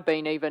might have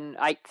been even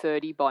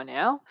 8:30 by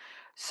now.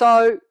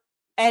 So.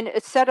 And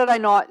it's Saturday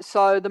night,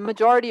 so the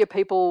majority of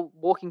people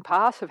walking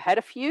past have had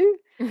a few.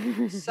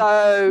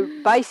 So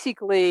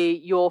basically,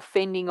 you're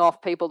fending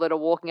off people that are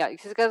walking out.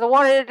 Because I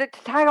wanted to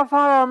take a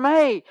photo of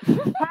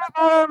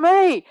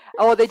me,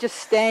 or they're just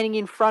standing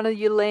in front of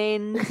your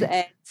lens,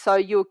 and so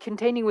you're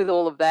contending with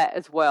all of that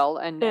as well,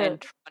 and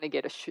trying to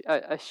get a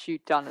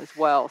shoot done as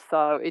well.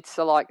 So it's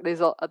like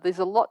there's a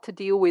lot to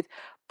deal with.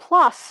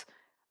 Plus,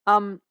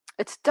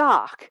 it's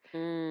dark.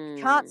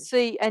 Can't Mm.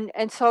 see,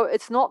 and so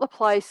it's not the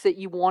place that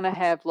you want to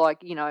have, like,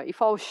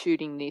 if I was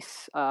shooting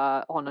this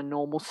on a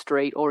normal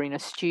street or in a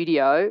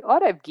studio,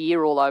 I'd have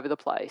gear all over the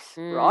place,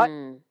 right?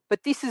 Mm.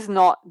 But this is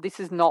not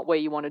where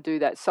you want to do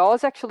that. So I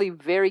was actually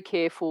very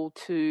careful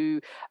to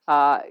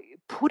uh,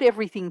 put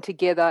everything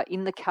together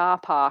in the car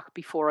park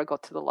before I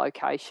got to the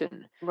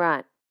location.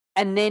 Right.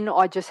 And then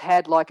I just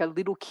had like a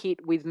little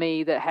kit with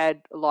me that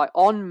had like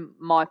on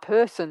my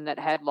person that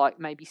had like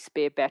maybe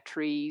spare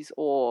batteries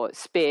or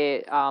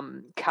spare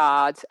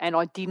cards. And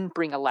I didn't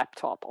bring a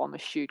laptop on the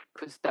shoot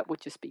because that would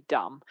just be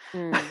dumb.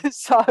 Mm.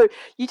 So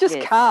you just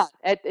Yes.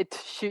 can't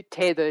shoot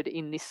tethered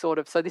in this sort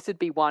of, so this would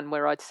be one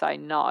where I'd say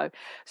no.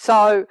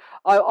 So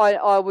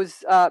I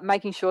was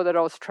making sure that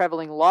I was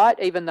traveling light,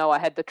 even though I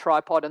had the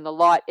tripod and the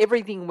light.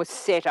 Everything was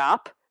set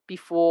up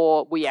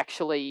before we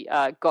actually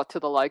got to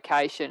the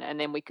location, and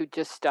then we could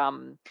just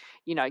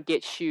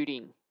get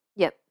shooting.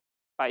 Yep.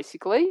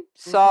 Basically.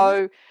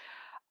 So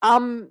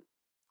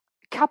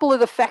couple of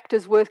the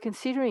factors worth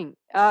considering.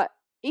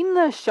 In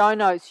the show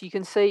notes you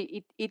can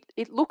see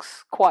it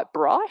looks quite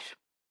bright,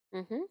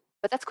 Mm-hmm.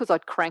 but that's because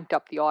I'd cranked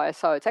up the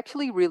ISO. It's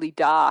actually really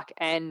dark,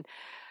 and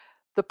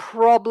the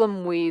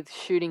problem with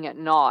shooting at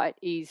night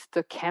is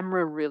the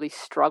camera really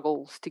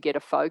struggles to get a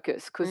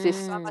focus because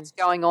there's so much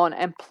going on,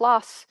 and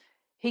plus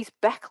he's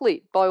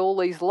backlit by all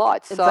these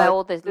lights. So By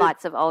all the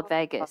lights of Old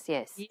Vegas,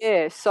 yes.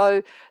 yeah,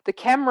 so the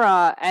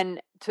camera,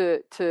 and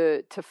to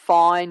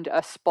find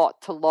a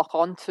spot to lock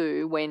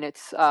onto when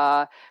it's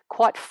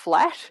quite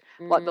flat,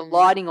 like the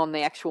lighting on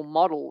the actual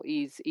model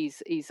is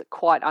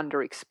quite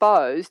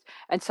underexposed,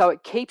 and so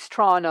it keeps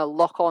trying to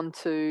lock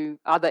onto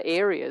other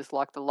areas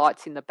like the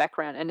lights in the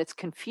background, and it's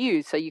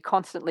confused. So you're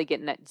constantly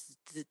getting that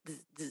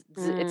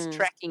it's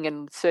tracking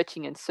and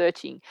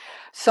searching.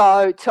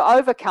 So to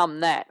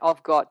overcome that,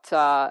 I've got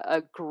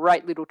a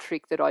great little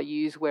trick that I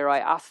use where I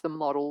ask the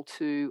model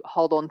to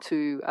hold on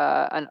to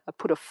and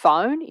put a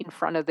phone in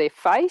front of their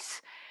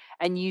face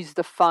and use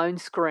the phone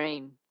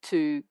screen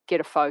to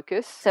get a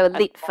focus. So a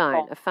lit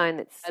phone, a phone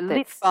that's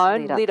lit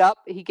phone, lit up.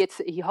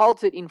 He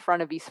holds it in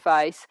front of his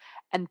face,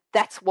 and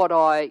that's what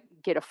I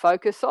get a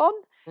focus on.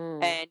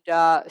 And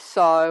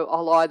so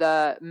I'll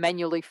either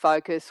manually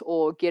focus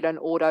or get an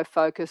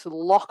autofocus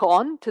lock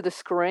on to the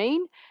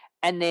screen,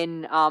 and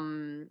then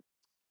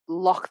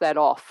lock that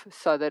off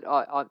so that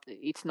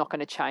it's not going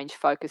to change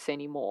focus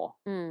anymore.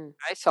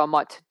 Okay, so I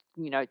might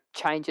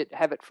change it,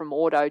 have it from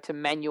auto to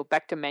manual,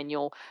 back to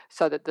manual,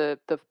 so that the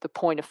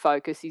point of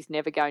focus is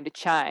never going to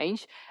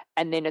change,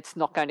 and then it's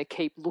not going to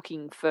keep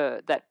looking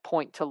for that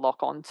point to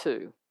lock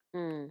onto.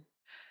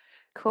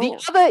 Cool.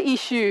 The other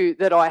issue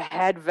that I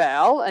had,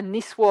 Val, and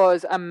this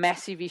was a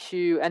massive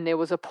issue, and there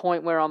was a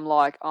point where I'm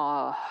like,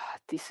 oh,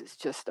 this is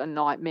just a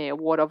nightmare.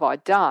 What have I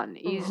done?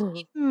 Is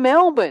in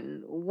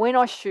Melbourne, when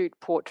I shoot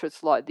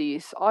portraits like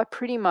this, I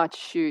pretty much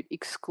shoot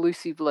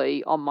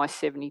exclusively on my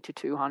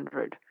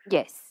 70-200.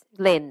 Yes,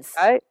 lens.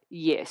 Okay?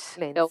 Yes,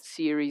 lens. L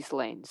series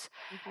lens.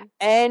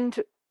 And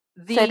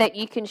so that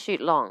you can shoot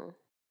long.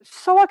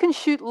 So I can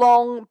shoot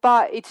long,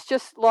 but it's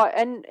just like,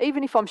 and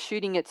even if I'm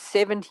shooting at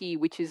 70,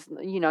 which is,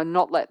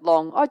 not that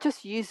long, I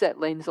just use that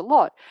lens a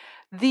lot.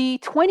 The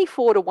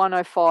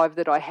 24-105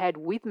 that I had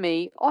with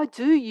me, I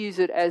do use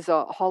it as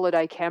a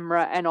holiday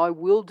camera, and I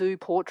will do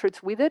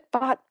portraits with it,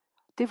 but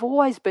they've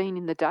always been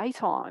in the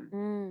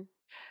daytime.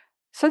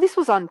 So this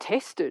was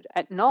untested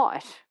at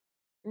night,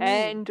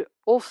 and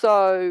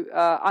also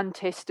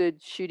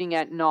untested shooting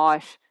at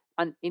night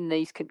in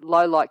these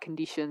low light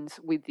conditions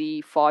with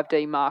the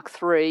 5D Mark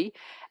III,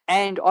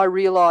 and I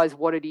realise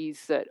what it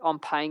is that I'm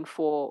paying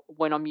for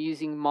when I'm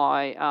using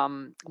my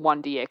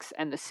 1DX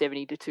and the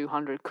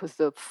 70-200, because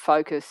the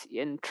focus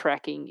and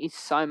tracking is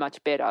so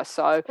much better.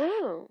 So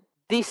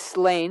this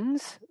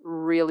lens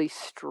really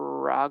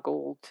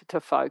struggled to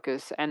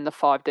focus, and the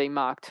 5D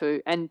Mark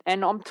II, and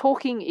I'm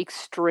talking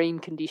extreme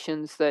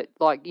conditions that,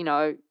 like,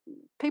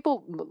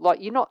 people,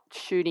 like, you're not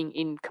shooting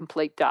in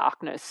complete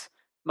darkness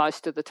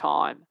most of the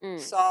time.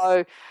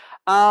 So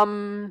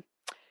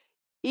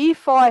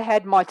if I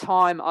had my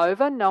time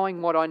over,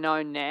 knowing what I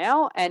know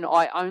now, and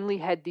I only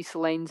had this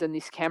lens and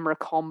this camera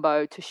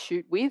combo to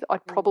shoot with,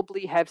 I'd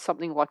probably have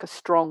something like a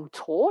strong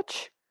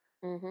torch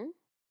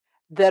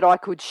that I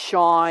could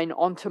shine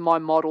onto my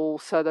model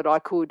so that I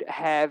could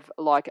have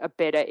like a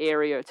better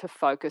area to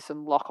focus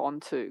and lock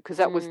onto, because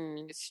that was the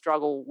biggest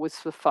struggle, was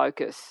the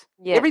focus.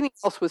 Everything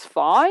else was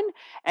fine,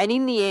 and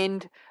in the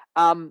end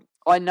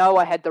I know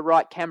I had the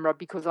right camera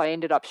because I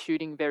ended up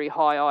shooting very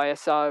high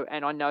ISO,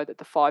 and I know that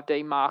the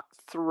 5D Mark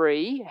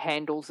III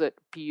handles it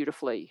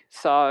beautifully.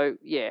 So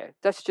yeah,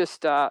 that's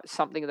just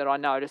something that I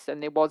noticed,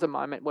 and there was a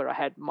moment where I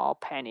had mild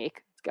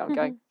panic,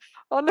 going,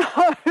 oh no,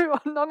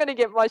 I'm not going to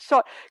get my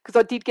shot, because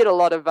I did get a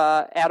lot of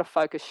out of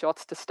focus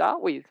shots to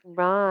start with.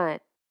 Right.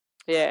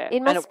 Yeah.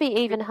 It must be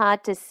even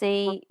hard to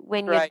see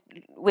when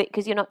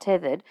because you're not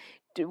tethered,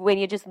 when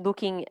you're just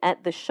looking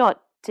at the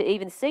shot, to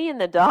even see in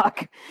the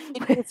dark.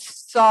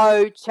 It's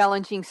so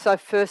challenging. So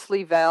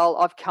firstly, Val,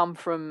 I've come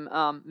from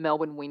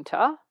Melbourne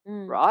winter,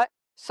 right?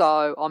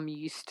 So I'm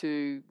used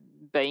to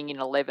being in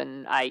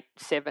 11, 8,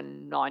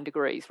 7, 9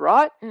 degrees,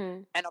 right?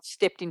 Mm. And I've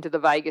stepped into the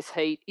Vegas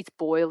heat. It's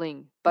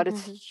boiling, but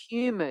it's Mhm.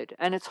 humid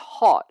and it's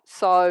hot.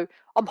 So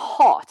I'm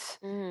hot.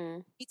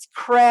 Mm. It's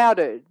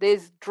crowded.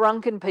 There's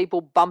drunken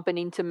people bumping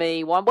into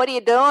me. What are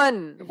you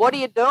doing? What are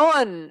you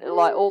doing?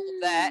 Like all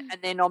of that.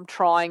 And then I'm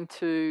trying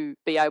to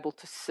be able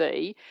to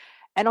see,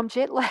 and I'm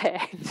jet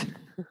lagged.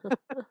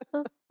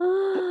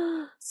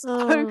 So,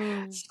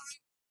 Oh.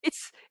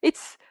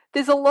 it's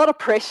there's a lot of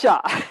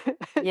pressure to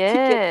get.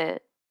 Yeah.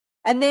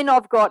 And then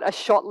I've got a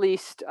shot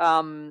list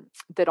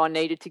that I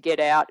needed to get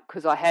out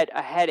because I had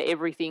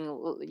everything,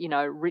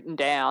 written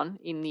down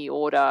in the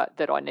order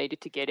that I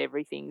needed to get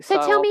everything. So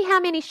tell So me, how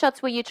many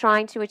shots were you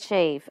trying to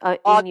achieve in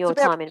it's your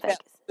about time in Vegas?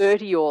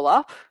 30 all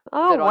up.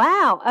 Oh, that I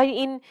wow.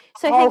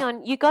 So hang oh,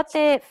 on, you got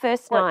there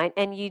first Right. night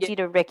and you Yeah. did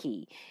a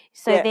recce.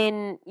 So Yeah.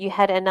 then you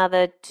had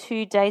another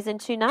 2 days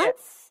and 2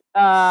 nights?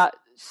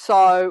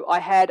 So I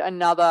had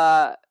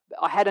another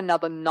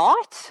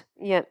night.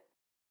 Yep.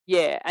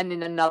 Yeah, and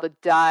then another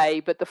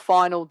day, but the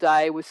final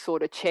day was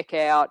sort of check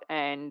out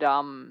and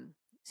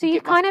So you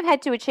get my kind of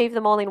had to achieve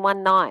them all in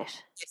one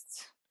night.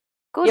 yes.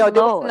 Good Yeah,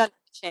 there wasn't Lord. another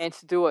chance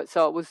to do it,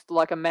 so it was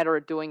like a matter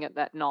of doing it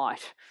that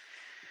night.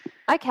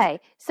 Okay,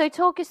 so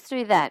talk us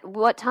through that.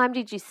 What time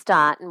did you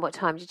start and what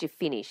time did you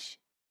finish?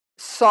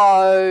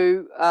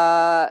 So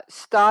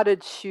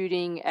started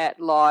shooting at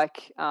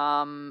like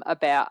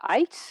about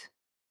 8,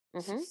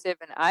 Mhm.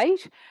 7,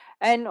 8,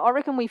 and I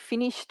reckon we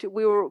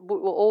were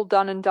all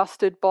done and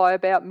dusted by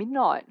about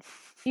midnight.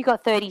 You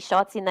got 30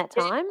 shots in that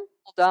Yeah, time?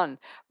 all done.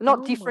 Oh Not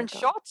my different God.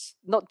 shots,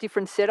 not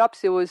different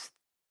setups. There was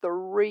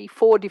 3,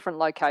 4 different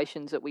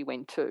locations that we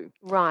went to.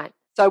 Right.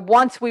 So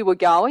once we were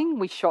going,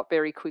 we shot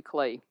very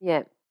quickly.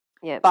 Yeah.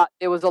 Yeah. But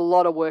there was a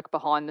lot of work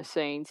behind the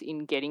scenes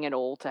in getting it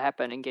all to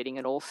happen and getting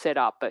it all set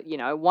up. But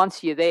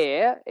once you're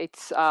there,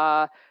 it's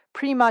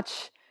pretty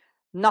much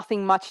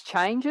nothing much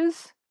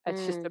changes.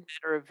 It's just a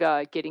matter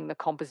of getting the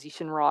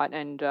composition right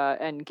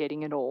and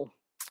getting it all.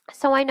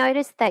 So I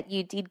noticed that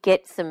you did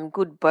get some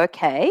good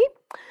bokeh.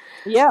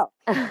 Yeah.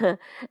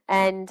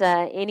 And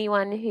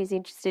anyone who's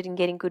interested in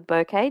getting good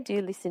bokeh,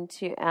 do listen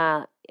to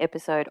our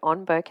episode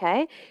on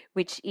bokeh,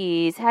 which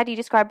is, how do you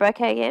describe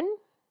bokeh again?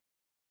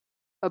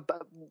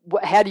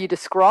 How do you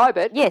describe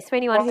it? Yes, for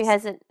anyone who Well,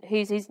 hasn't,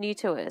 who's new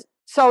to it.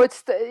 So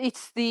it's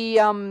the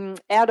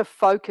out of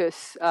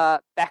focus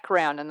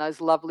background and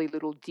those lovely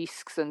little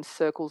discs and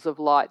circles of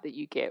light that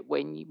you get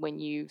when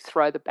you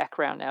throw the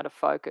background out of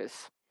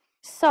focus.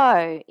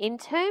 So, in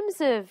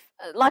terms of,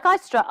 like,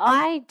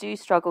 I do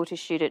struggle to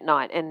shoot at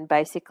night, and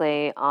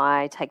basically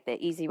I take the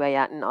easy way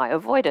out and I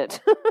avoid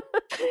it.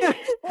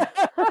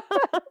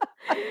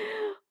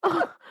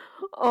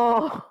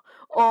 or,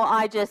 or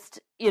I just,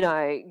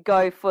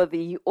 go for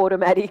the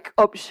automatic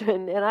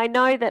option. And I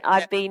know that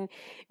I've been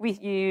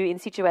with you in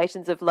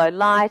situations of low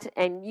light,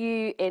 and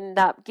you end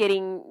up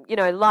getting,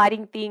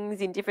 lighting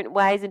things in different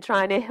ways and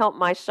trying to help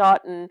my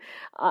shot, and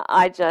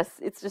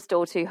it's just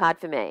all too hard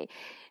for me.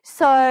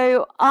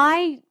 So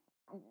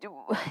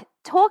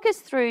talk us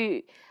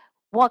through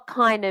what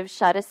kind of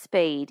shutter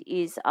speed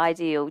is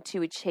ideal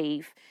to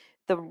achieve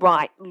the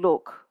right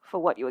look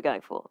for what you were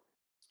going for.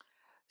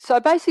 So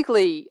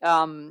basically,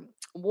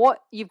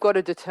 what you've got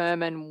to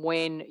determine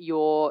when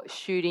you're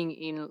shooting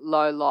in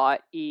low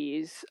light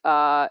is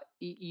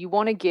you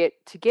want to get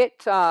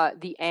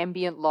the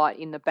ambient light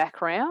in the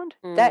background.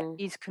 That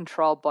is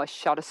controlled by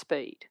shutter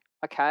speed,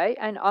 okay?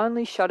 And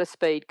only shutter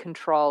speed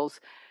controls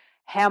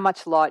how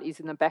much light is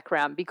in the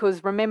background,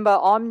 because remember,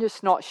 I'm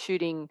just not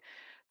shooting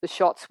the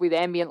shots with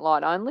ambient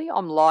light only,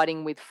 I'm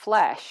lighting with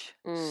flash.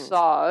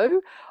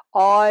 So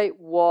I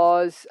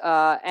was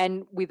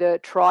and with a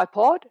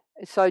tripod.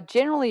 So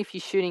generally if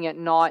you're shooting at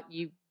night,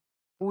 you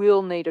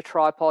will need a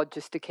tripod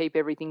just to keep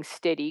everything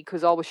steady,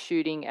 because I was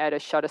shooting at a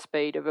shutter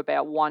speed of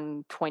about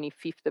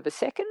 1/25th of a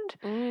second.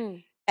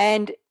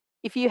 And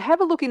if you have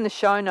a look in the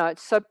show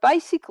notes, so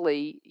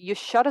basically your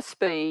shutter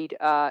speed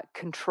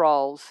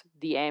controls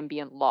the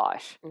ambient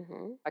light,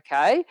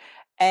 okay?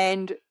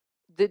 And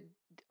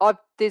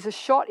there's a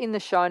shot in the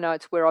show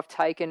notes where I've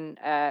taken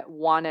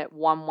one at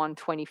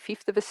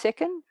 1/125th of a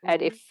second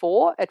at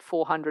f4 at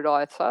 400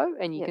 ISO,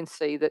 and you can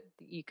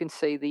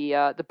see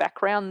the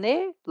background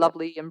there,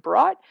 lovely and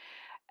bright.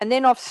 And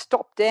then I've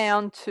stopped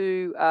down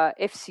to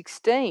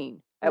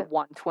f16 at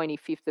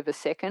 1/25th of a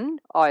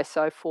second,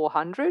 ISO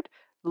 400.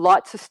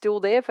 Lights are still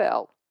there,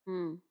 Val.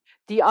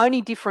 The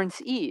only difference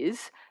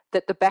is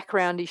that the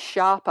background is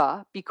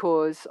sharper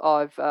because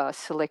I've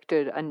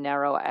selected a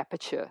narrower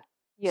aperture.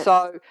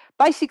 So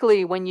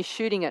basically, when you're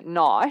shooting at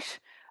night,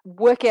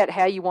 work out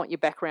how you want your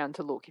background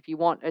to look. If you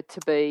want it to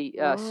be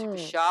super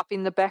sharp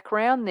in the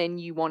background, then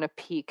you want to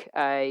pick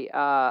a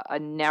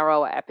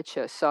narrower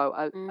aperture,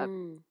 so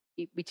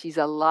which is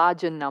a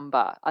larger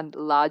number, a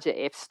larger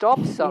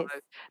f-stop. So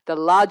the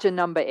larger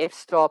number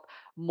f-stop,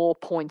 more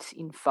points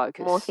in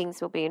focus. More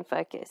things will be in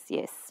focus,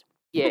 yes.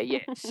 Yeah.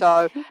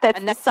 So that's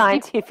the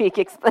scientific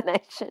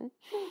explanation.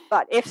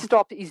 But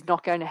f-stop is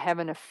not going to have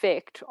an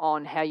effect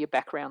on how your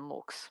background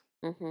looks.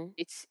 Mm-hmm.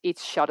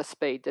 It's shutter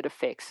speed that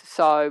affects.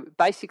 So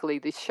basically,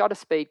 this shutter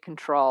speed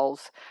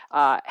controls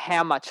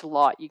how much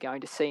light you're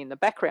going to see in the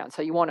background.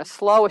 So you want a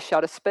slower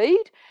shutter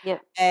speed,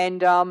 Yep.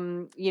 and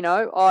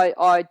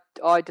I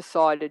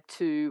decided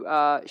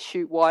to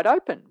shoot wide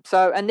open.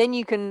 So and then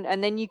you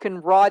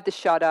can ride the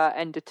shutter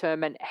and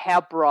determine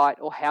how bright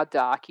or how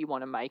dark you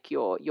want to make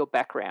your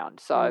background.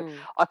 So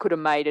I could have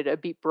made it a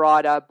bit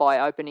brighter by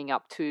opening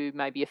up to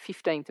maybe a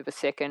 15th of a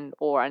second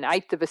or an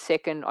eighth of a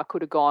second. I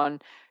could have gone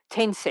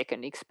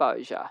 10-second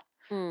exposure.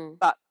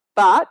 But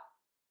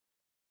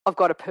I've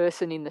got a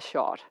person in the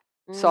shot.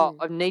 So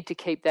I need to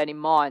keep that in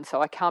mind.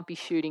 So I can't be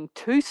shooting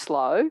too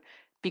slow,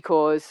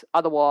 because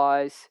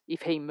otherwise,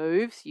 if he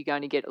moves, you're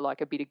going to get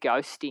like a bit of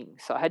ghosting.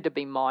 So I had to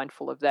be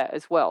mindful of that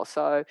as well.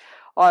 So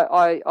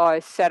I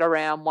sat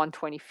around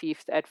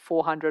 1/25th at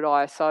 400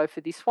 ISO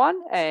for this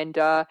one, and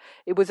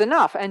it was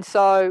enough. And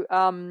so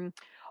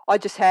I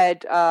just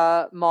had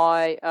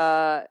my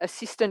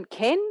assistant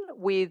Ken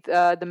with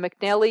the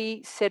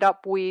McNelly set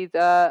up with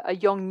a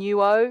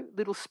Yongnuo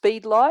little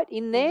speed light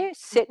in there,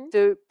 set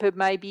to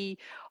maybe,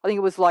 I think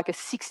it was like a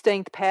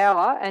 16th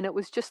power, and it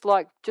was just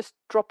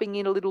dropping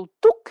in a little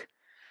dook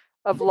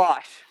of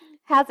light.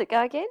 How's it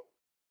go again?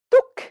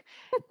 Dook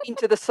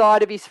into the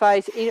side of his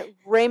face in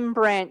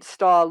Rembrandt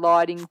style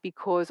lighting,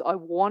 because I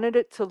wanted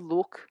it to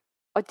look,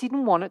 I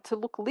didn't want it to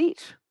look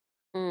lit.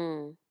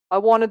 I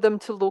wanted them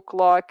to look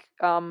like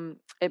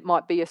it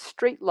might be a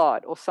street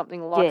light or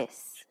something like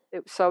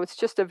that. So it's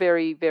just a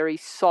very, very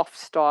soft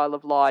style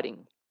of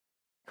lighting.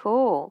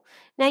 Cool.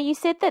 Now, you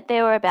said that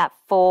there were about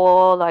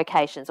 4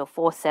 locations or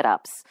 4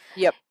 setups.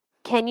 Yep.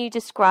 Can you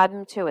describe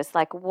them to us?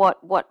 Like,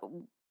 what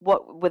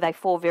were they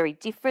 4 very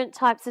different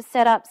types of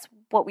setups?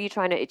 What were you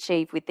trying to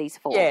achieve with these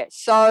 4? Yeah.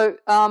 So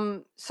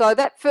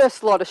that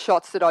first lot of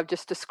shots that I've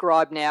just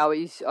described now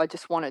is, I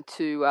just wanted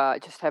to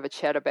just have a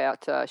chat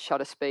about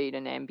shutter speed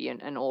and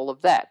ambient and all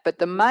of that. But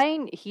the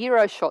main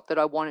hero shot that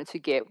I wanted to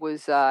get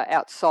was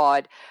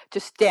outside,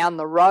 just down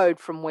the road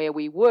from where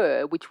we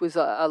were, which was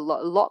a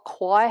lot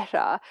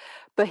quieter.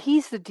 But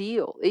here's the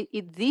deal: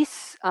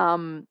 this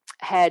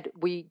had,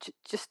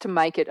 just to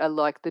make it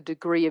like the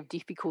degree of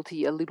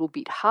difficulty a little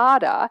bit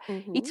harder.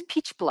 It's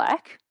pitch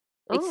black.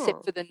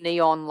 Except for the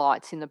neon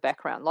lights in the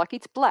background. Like,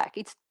 it's black,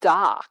 it's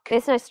dark.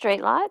 There's no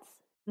street lights?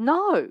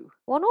 No.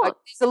 Why not? Like,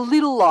 there's a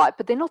little light,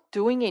 but they're not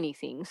doing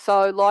anything.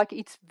 So, like,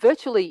 it's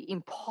virtually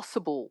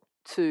impossible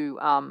to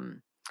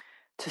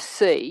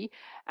see.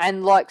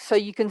 And, like, so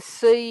you can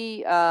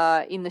see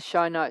in the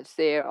show notes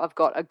there, I've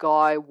got a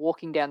guy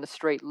walking down the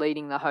street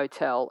leading the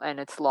hotel, and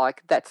it's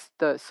like, that's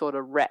the sort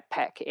of Rat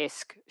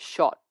Pack-esque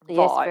shot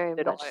vibe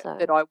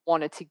that I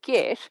wanted to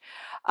get.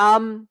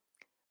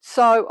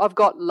 So I've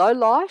got low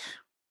light,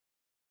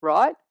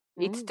 right?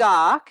 It's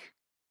dark,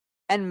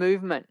 and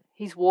movement.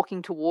 He's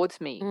walking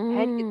towards me.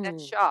 How do you get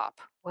that sharp?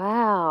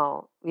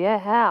 Wow. Yeah,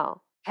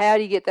 how? How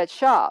do you get that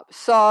sharp?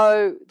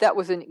 So that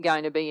wasn't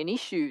going to be an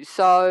issue.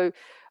 So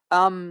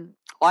I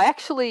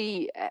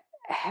actually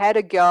had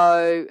a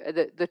go.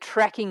 The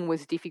tracking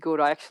was difficult.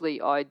 I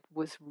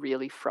was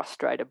really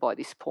frustrated by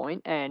this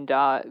point and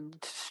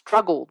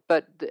struggled.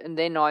 And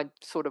then I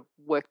sort of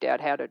worked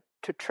out how to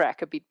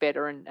track a bit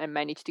better and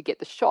managed to get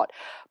the shot.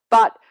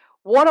 But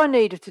what I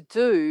needed to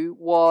do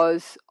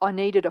was, I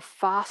needed a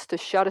faster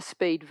shutter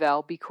speed,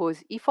 Val,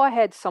 because if I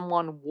had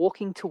someone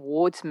walking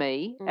towards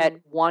me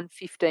at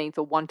 1/15th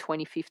or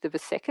 1/25th of a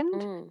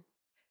second,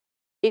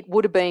 there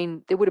would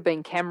have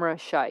been camera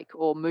shake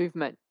or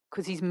movement,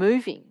 because he's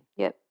moving.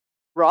 Yep.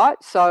 Right?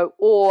 So,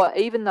 or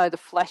even though the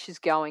flash is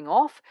going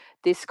off,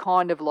 there's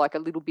kind of like a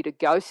little bit of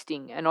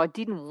ghosting, and I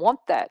didn't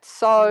want that.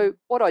 So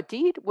what I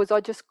did was, I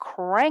just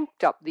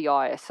cranked up the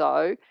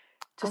ISO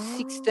to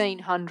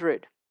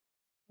 1600.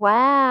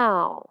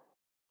 Wow.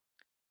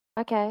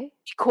 Okay.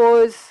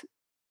 Because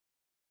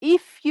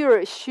if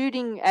you're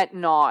shooting at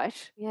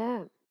night,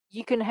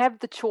 you can have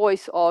the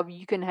choice of,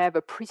 you can have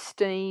a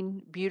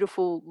pristine,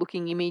 beautiful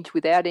looking image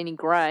without any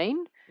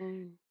grain.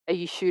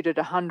 You shoot at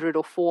 100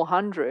 or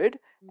 400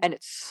 and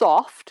it's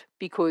soft,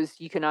 because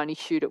you can only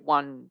shoot at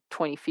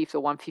 1/25th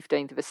or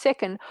 1/15th of a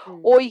second,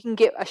 or you can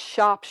get a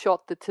sharp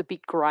shot that's a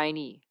bit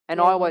grainy.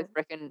 And I always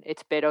reckon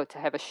it's better to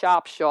have a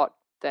sharp shot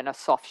than a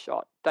soft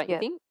shot, don't you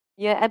think?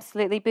 Yeah,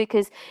 absolutely,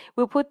 because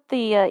we'll put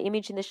the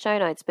image in the show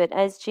notes, but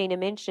as Gina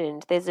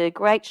mentioned, there's a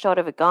great shot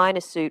of a guy in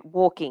a suit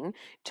walking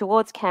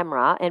towards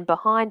camera, and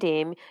behind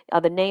him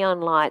are the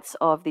neon lights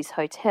of this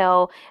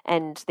hotel,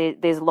 and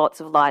there's lots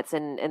of lights,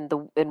 and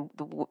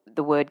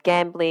the word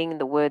gambling,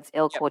 and the words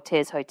El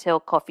Cortez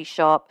Hotel Coffee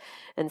Shop,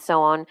 and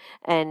so on,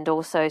 and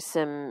also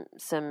some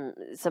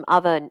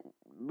other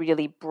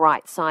really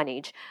bright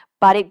signage.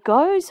 But it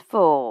goes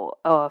for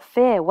a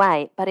fair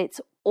way, but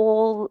it's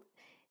all...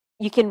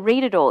 You can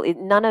read it all.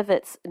 None of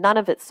it's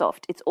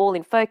soft. It's all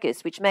in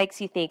focus, which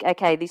makes you think,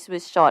 okay, this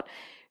was shot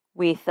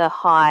with a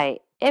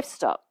high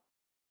f-stop.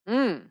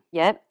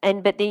 Yeah,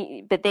 but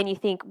then you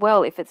think,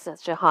 well, if it's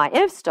such a high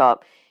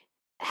f-stop,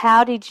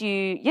 how did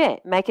you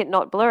make it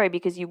not blurry?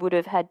 Because you would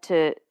have had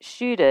to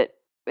shoot it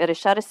at a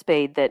shutter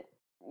speed that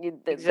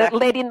that Exactly.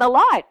 let in the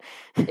light.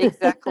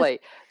 Exactly.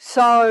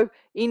 So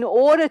in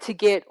order to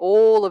get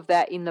all of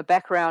that in the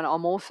background,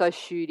 I'm also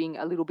shooting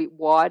a little bit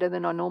wider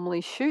than I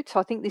normally shoot. So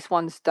I think this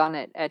one's done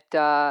it at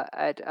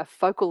a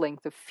focal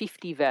length of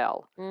 50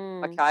 val.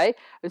 Okay,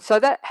 and so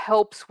that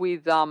helps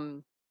with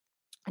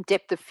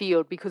depth of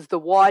field, because the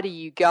wider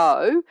you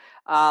go,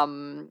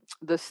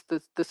 the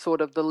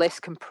sort of the less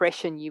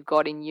compression you've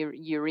got in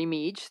your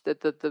image,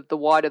 the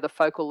wider the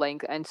focal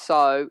length, and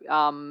so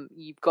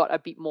you've got a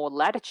bit more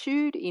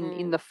latitude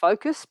in the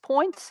focus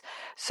points.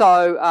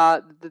 So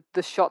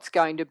the shot's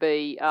going to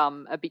be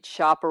a bit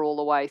sharper all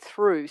the way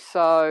through.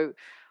 So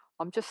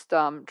I'm just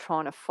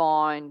trying to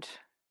find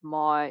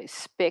my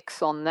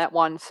specs on that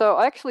one. So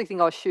I actually think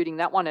I was shooting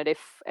that one at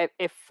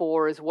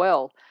f4 as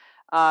well,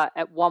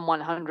 at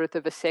 1/100th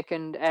of a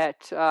second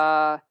at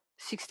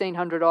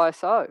 1600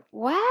 ISO.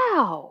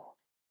 Wow,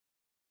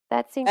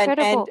 that's And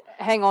incredible.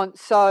 hang on,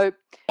 so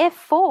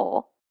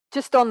F4.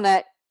 just on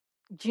that,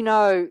 do you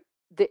know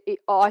the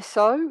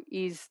ISO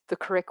is the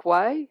correct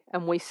way,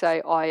 and we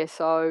say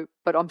ISO,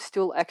 but I'm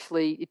still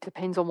actually, it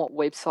depends on what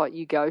website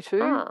you go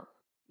to. Ah.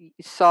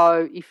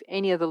 So if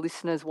any of the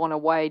listeners want to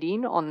wade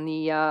in on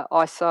the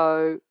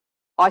ISO,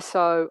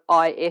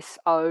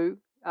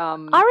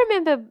 I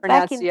remember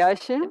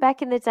pronunciation.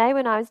 back in the day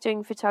when I was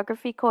doing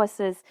photography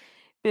courses,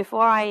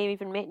 before I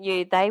even met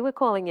you, they were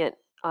calling it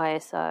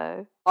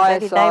ISO.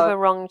 Maybe they ISO. were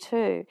wrong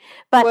too.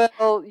 But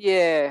Well,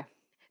 yeah.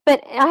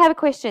 But I have a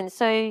question.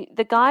 So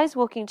the guy's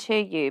walking to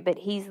you, but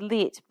he's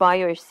lit by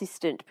your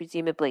assistant,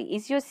 presumably.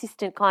 Is your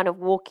assistant kind of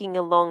walking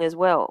along as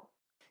well,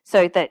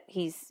 so that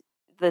he's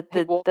the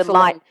walks light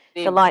along with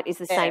the him. light is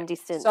the Yeah. same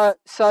distance?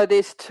 So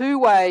there's two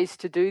ways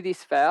to do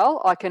this,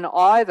 Val. I can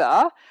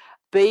either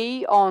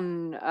be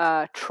on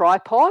a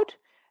tripod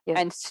Yep.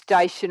 and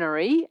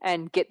stationary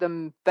and get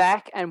them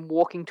back and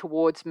walking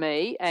towards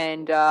me,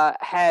 and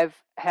have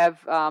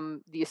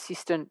the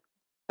assistant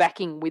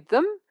backing with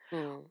them,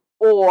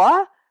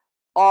 or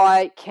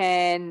I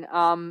can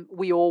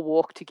we all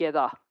walk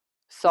together.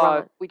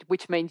 So Right.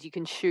 which means you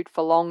can shoot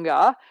for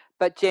longer,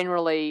 but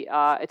generally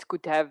it's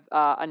good to have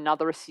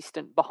another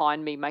assistant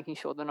behind me, making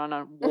sure that I'm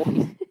not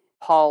walking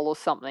pole or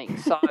something.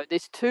 So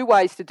there's two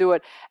ways to do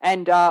it,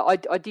 and I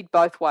did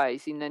both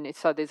ways.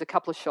 So there's a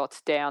couple of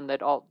shots down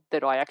that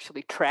I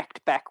actually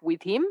tracked back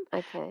with him.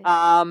 Okay.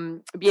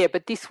 Yeah,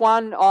 but this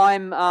one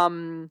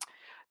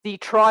the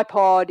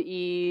tripod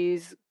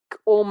is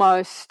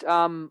almost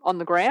on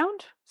the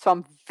ground, so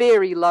I'm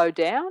very low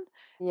down.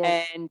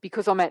 Yeah. And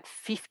because I'm at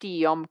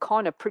 50, I'm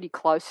kind of pretty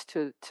close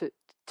to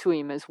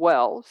him as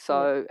well.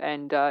 So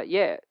and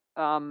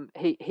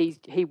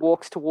he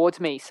walks towards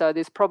me. So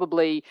there's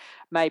probably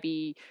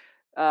maybe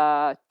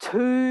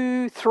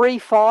 2-3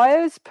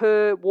 fires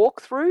per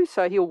walkthrough.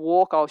 So he'll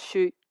walk, I'll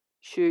shoot,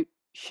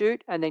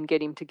 and then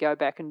get him to go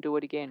back and do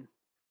it again.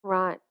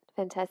 Right.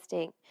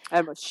 Fantastic.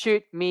 And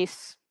shoot,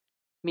 miss,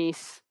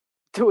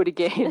 do it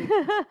again.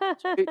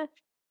 Shoot,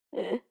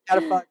 out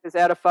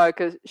of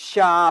focus,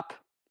 sharp,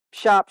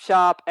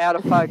 out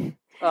of focus.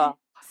 Oh.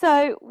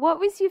 So, what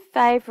was your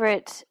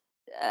favourite,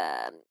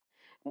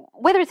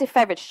 whether it's a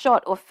favourite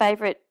shot or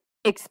favourite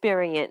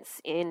experience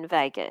in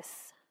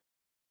Vegas?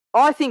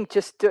 I think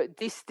just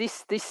this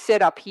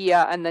setup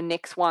here and the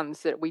next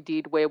ones that we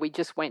did, where we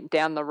just went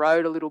down the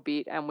road a little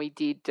bit and we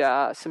did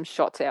some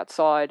shots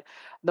outside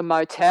the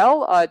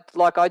motel. I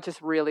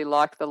just really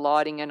like the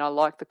lighting, and I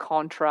like the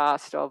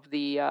contrast of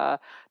the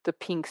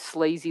pink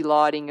sleazy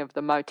lighting of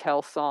the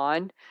motel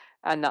sign,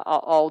 and the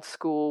old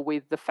school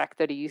with the fact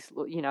that he's,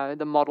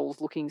 the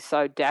model's looking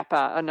so dapper.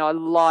 And I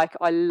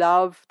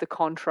love the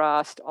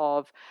contrast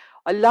of,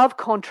 I love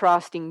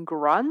contrasting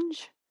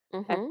grunge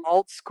and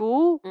old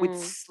school with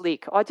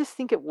slick. I just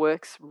think it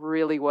works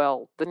really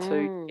well, the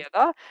two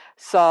together.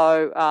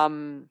 So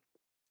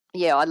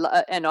yeah, I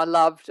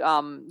loved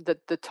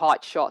the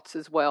tight shots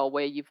as well,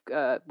 where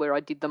where I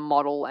did the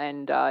model,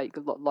 and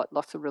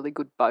lots of really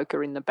good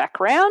bokeh in the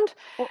background,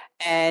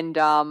 and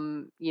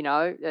the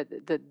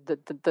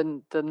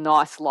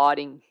nice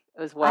lighting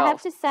as well. I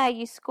have to say,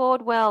 you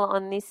scored well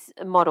on this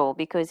model,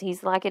 because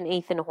he's like an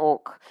Ethan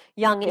Hawke,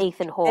 young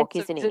Ethan Hawke,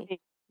 isn't he?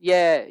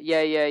 Yeah.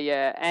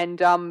 And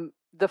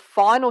the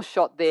final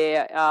shot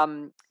there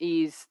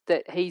is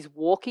that he's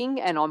walking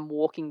and I'm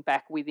walking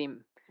back with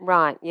him.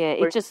 Right, yeah.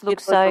 It just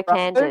looks so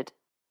candid.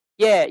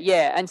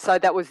 Yeah, and so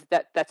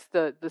that's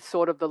the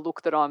sort of the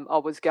look that I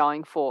was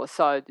going for.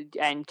 So,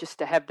 and just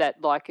to have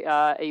that, like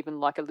even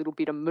like a little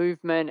bit of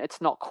movement.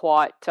 It's not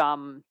quite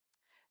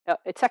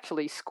it's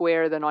actually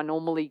squarer than I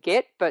normally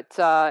get, but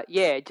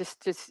yeah,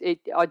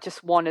 I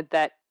just wanted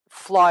that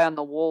fly on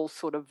the wall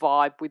sort of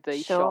vibe with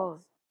these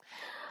shots.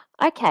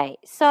 Okay,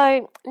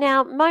 so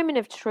now, moment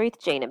of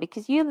truth, Gina,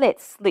 because you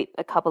let slip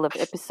a couple of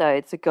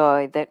episodes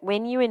ago that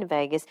when you were in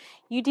Vegas,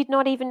 you did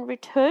not even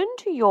return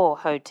to your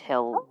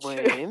hotel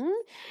room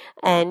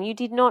and you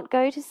did not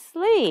go to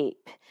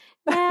sleep.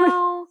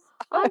 Now,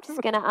 I'm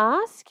just going to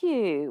ask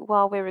you,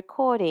 while we're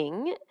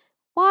recording,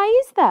 why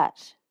is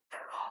that?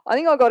 I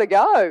think I got to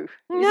go.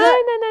 No, Is no,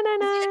 that no, no,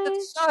 the end of no.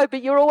 the show?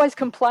 But you're always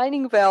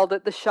complaining, Val,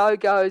 that the show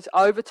goes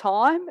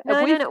overtime. Have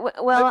No, we no, no.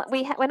 Well,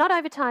 we're not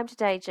over time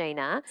today,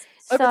 Gina.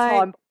 So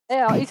overtime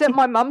now? Is it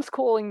my mum's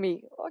calling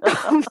me?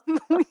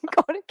 We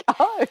got to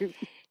go.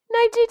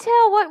 no, do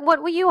tell.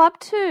 What were you up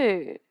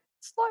to?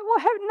 It's like,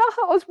 what happened? No,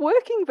 I was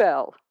working,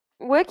 Val.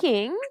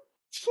 Working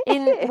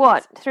in Yes.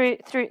 what? Through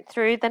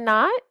the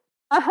night?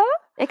 Uh-huh.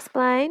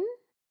 Explain.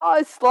 I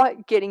was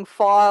like getting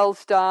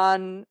files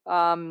done.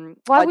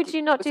 Why would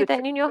you not it do was a that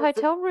trip- in your it was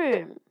a- hotel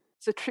room?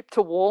 It's a trip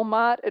to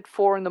Walmart at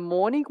 4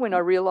 a.m. when I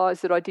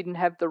realised that I didn't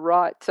have the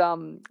right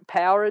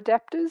power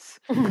adapters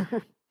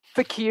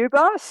for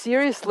Cuba.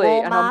 Seriously.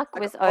 And I'm Walmart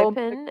like, was oh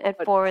my open at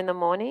God. 4 in the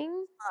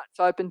morning. It's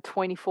open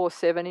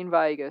 24/7 in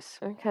Vegas.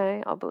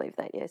 Okay, I'll believe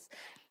that. Yes.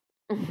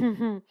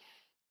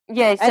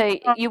 Yeah. So And,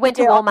 you went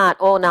to yeah, I Walmart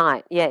all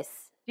night. Yes.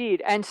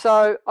 did. And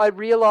so I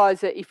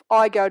realised that if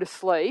I go to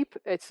sleep,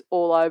 it's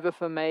all over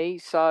for me.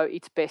 So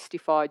it's best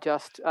if I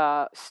just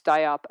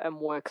stay up and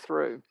work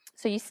through.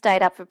 So you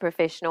stayed up for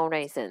professional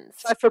reasons.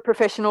 So for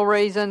professional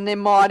reason, I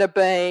might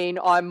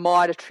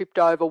have tripped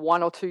over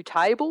 1 or 2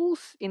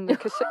 tables in the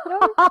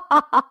casino.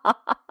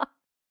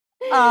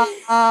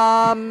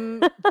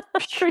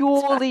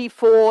 Purely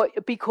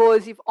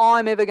because if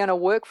I'm ever going to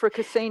work for a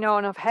casino,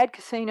 and I've had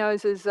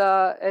casinos as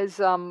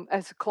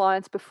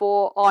clients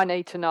before, I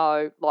need to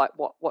know like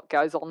what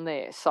goes on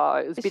there. So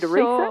it was a bit of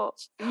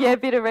research. Yeah, a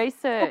bit of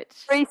research.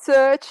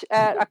 Research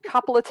at a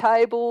couple of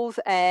tables,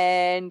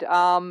 and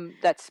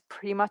that's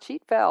pretty much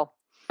it, Val.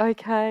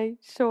 Okay,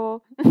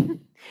 sure.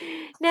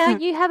 Now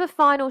you have a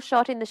final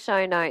shot in the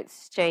show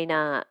notes,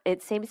 Gina.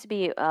 It seems to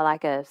be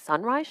like a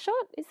sunrise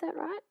shot. Is that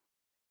right?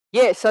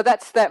 Yeah, so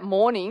that's that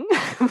morning.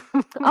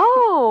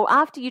 Oh,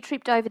 after you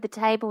tripped over the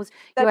tables,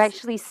 you're That's-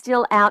 actually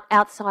still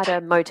outside a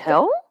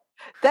motel?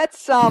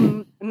 That's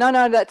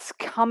no, that's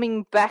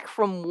coming back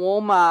from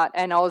Walmart,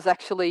 and I was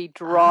actually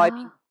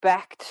driving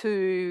back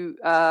to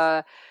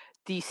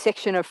the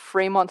section of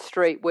Fremont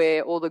Street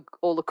where all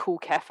the cool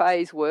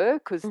cafes were,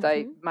 because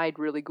they made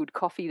really good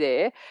coffee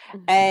there.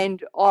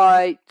 And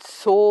I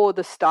saw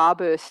the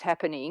starburst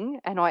happening,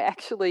 and I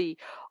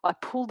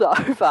pulled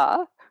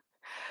over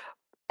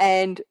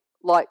and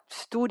like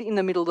stood in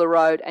the middle of the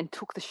road and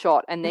took the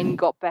shot, and then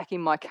got back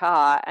in my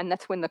car, and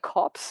that's when the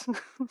cops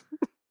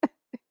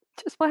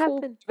just What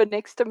pulled happened? over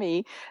next to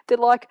me. They're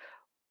like,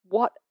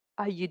 "What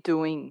are you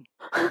doing?"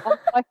 I'm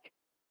like,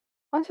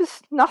 "I'm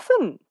just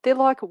nothing." They're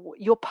like,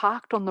 "You're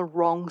parked on the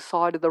wrong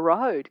side of the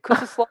road,"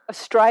 because it's like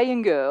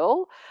Australian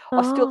girl.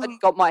 I still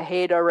hadn't got my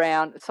head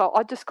around, so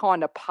I just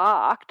kind of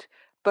parked,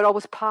 but I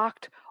was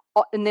parked.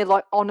 And they're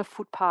like on a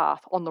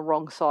footpath on the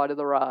wrong side of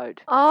the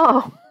road.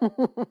 Oh.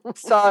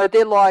 So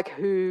they're like,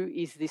 who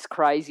is this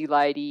crazy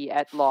lady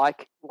at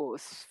like, well, it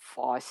was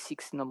 5,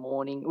 6 in the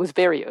morning. It was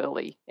very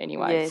early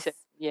anyway. Yes. So,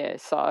 yeah,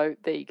 so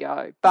there you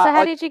go. So But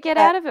how did you get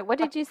out of it? What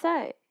did you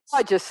say?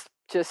 I just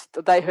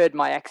they heard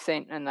my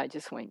accent and they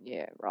just went,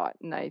 yeah, right.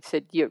 And they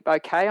said, you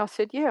okay? I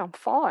said, yeah, I'm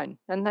fine.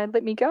 And they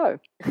let me go.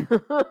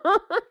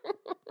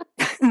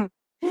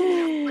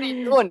 What are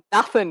you doing?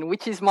 Nothing,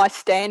 which is my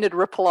standard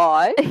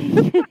reply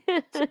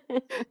to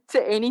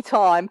any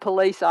time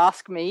police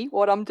ask me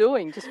what I'm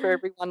doing. Just for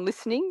everyone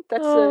listening,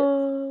 that's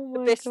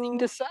the best thing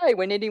to say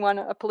when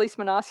a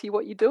policeman asks you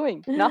what you're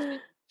doing. Nothing.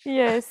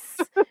 Yes.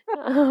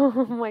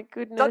 Oh my So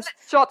goodness. that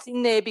shot's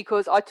in there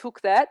because I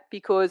took that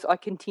because I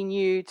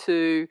continue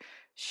to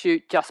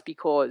shoot just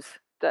because.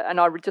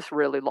 And I just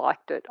really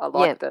liked it. I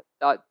liked it.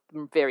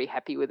 I'm very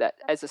happy with that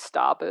as a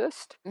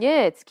starburst.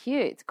 Yeah, it's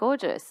cute. It's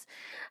gorgeous.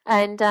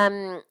 And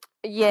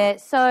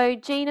so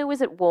Gina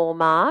was at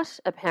Walmart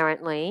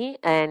apparently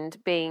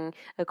and being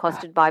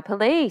accosted by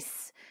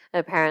police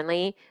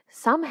apparently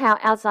somehow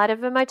outside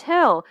of a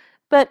motel.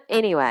 But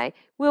anyway,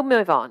 we'll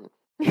move on.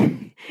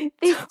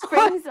 This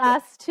brings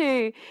us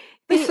to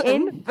the Listen,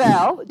 end.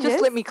 Val, just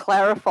Yes? let me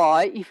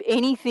clarify. If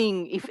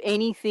anything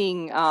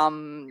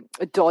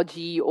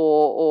dodgy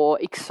or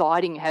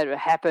exciting had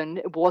happened,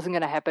 it wasn't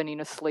going to happen in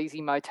a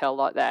sleazy motel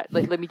like that.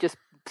 Let me just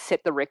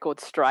set the record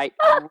straight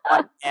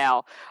right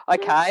now.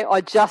 Okay, I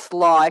just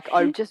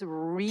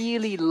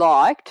really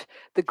liked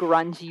the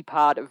grungy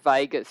part of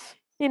Vegas.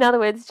 In other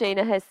words,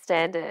 Gina has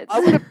standards. I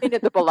would have been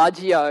at the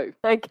Bellagio.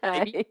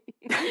 Okay.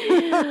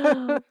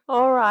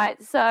 All right.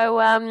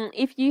 So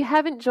if you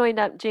haven't joined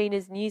up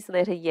Gina's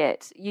newsletter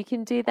yet, you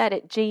can do that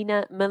at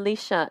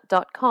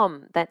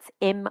ginamilicia.com. That's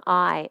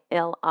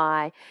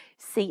MILICIA.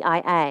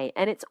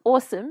 And it's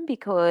awesome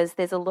because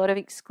there's a lot of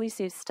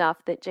exclusive stuff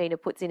that Gina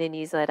puts in a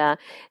newsletter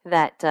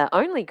that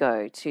only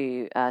go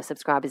to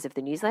subscribers of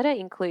the newsletter,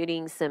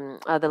 including some,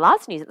 the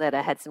last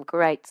newsletter had some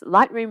great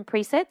Lightroom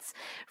presets,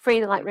 free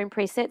Lightroom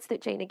presets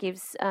that Gina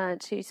gives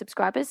to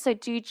subscribers. So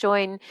do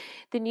join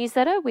the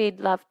newsletter. We'd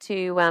love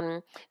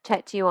to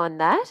chat to you on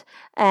that.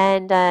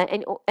 And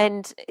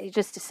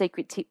just a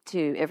secret tip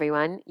to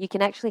everyone, you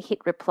can actually hit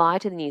reply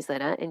to the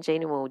newsletter and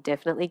Gina will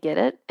definitely get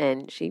it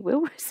and she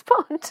will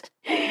respond.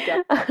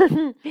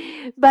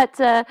 But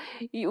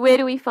where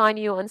do we find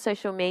you on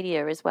social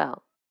media as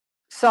well?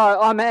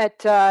 So I'm at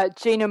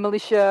Gina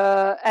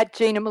Militia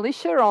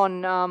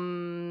on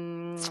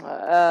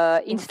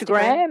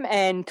Instagram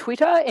and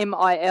Twitter,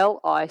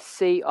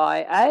 MILICIA,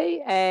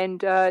 and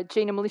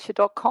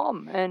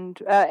GinaMilitia.com,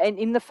 and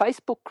in the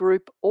Facebook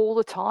group all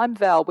the time,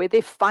 Val, where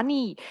they're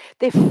funny.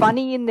 They're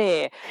funny in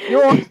there.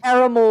 Your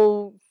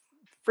caramel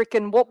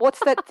freaking what's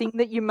that thing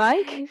that you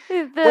make?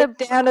 Went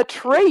down a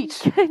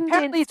treat.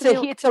 Apparently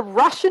it's a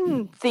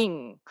Russian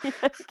thing.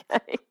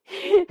 Okay.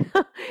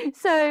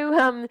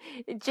 So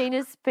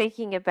Gina's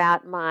speaking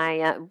about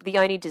my the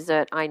only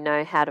dessert I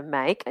know how to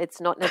make. It's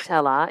not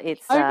Nutella.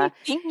 It's the only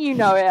thing you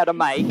know how to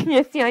make.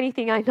 Yes, the only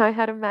thing I know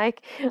how to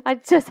make. I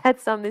just had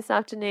some this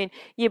afternoon.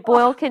 You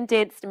boil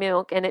condensed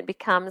milk and it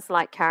becomes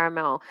like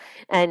caramel,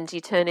 and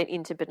you turn it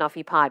into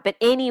banoffee pie. But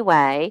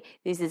anyway,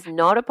 this is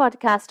not a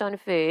podcast on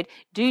food.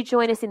 Do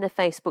join us in the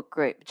Facebook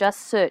group.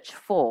 Just search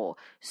for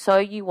So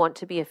You Want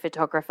to Be a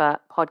Photographer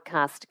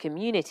podcast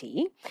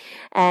community,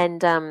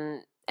 and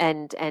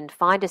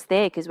find us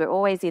there, because we're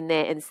always in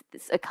there. And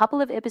a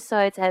couple of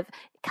episodes have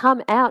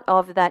come out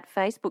of that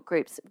Facebook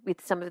groups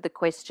with some of the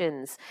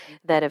questions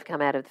that have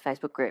come out of the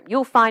Facebook group.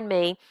 You'll find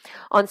me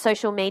on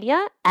social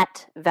media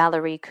at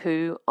Valerie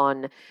Khoo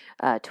on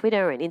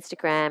Twitter and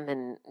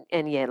Instagram.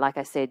 And yeah, like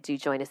I said, do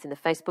join us in the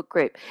Facebook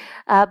group.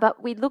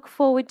 But we look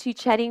forward to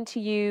chatting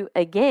to you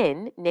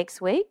again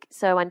next week.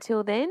 So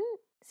until then,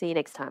 see you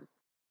next time.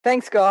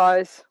 Thanks,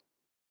 guys.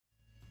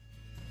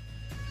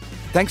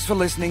 Thanks for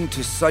listening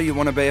to So You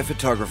Want to Be a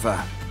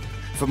Photographer.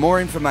 For more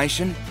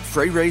information,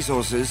 free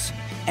resources,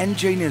 and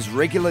Gina's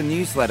regular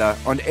newsletter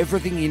on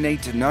everything you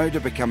need to know to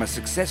become a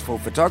successful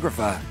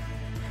photographer,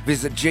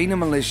 visit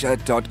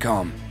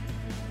GinaMilitia.com.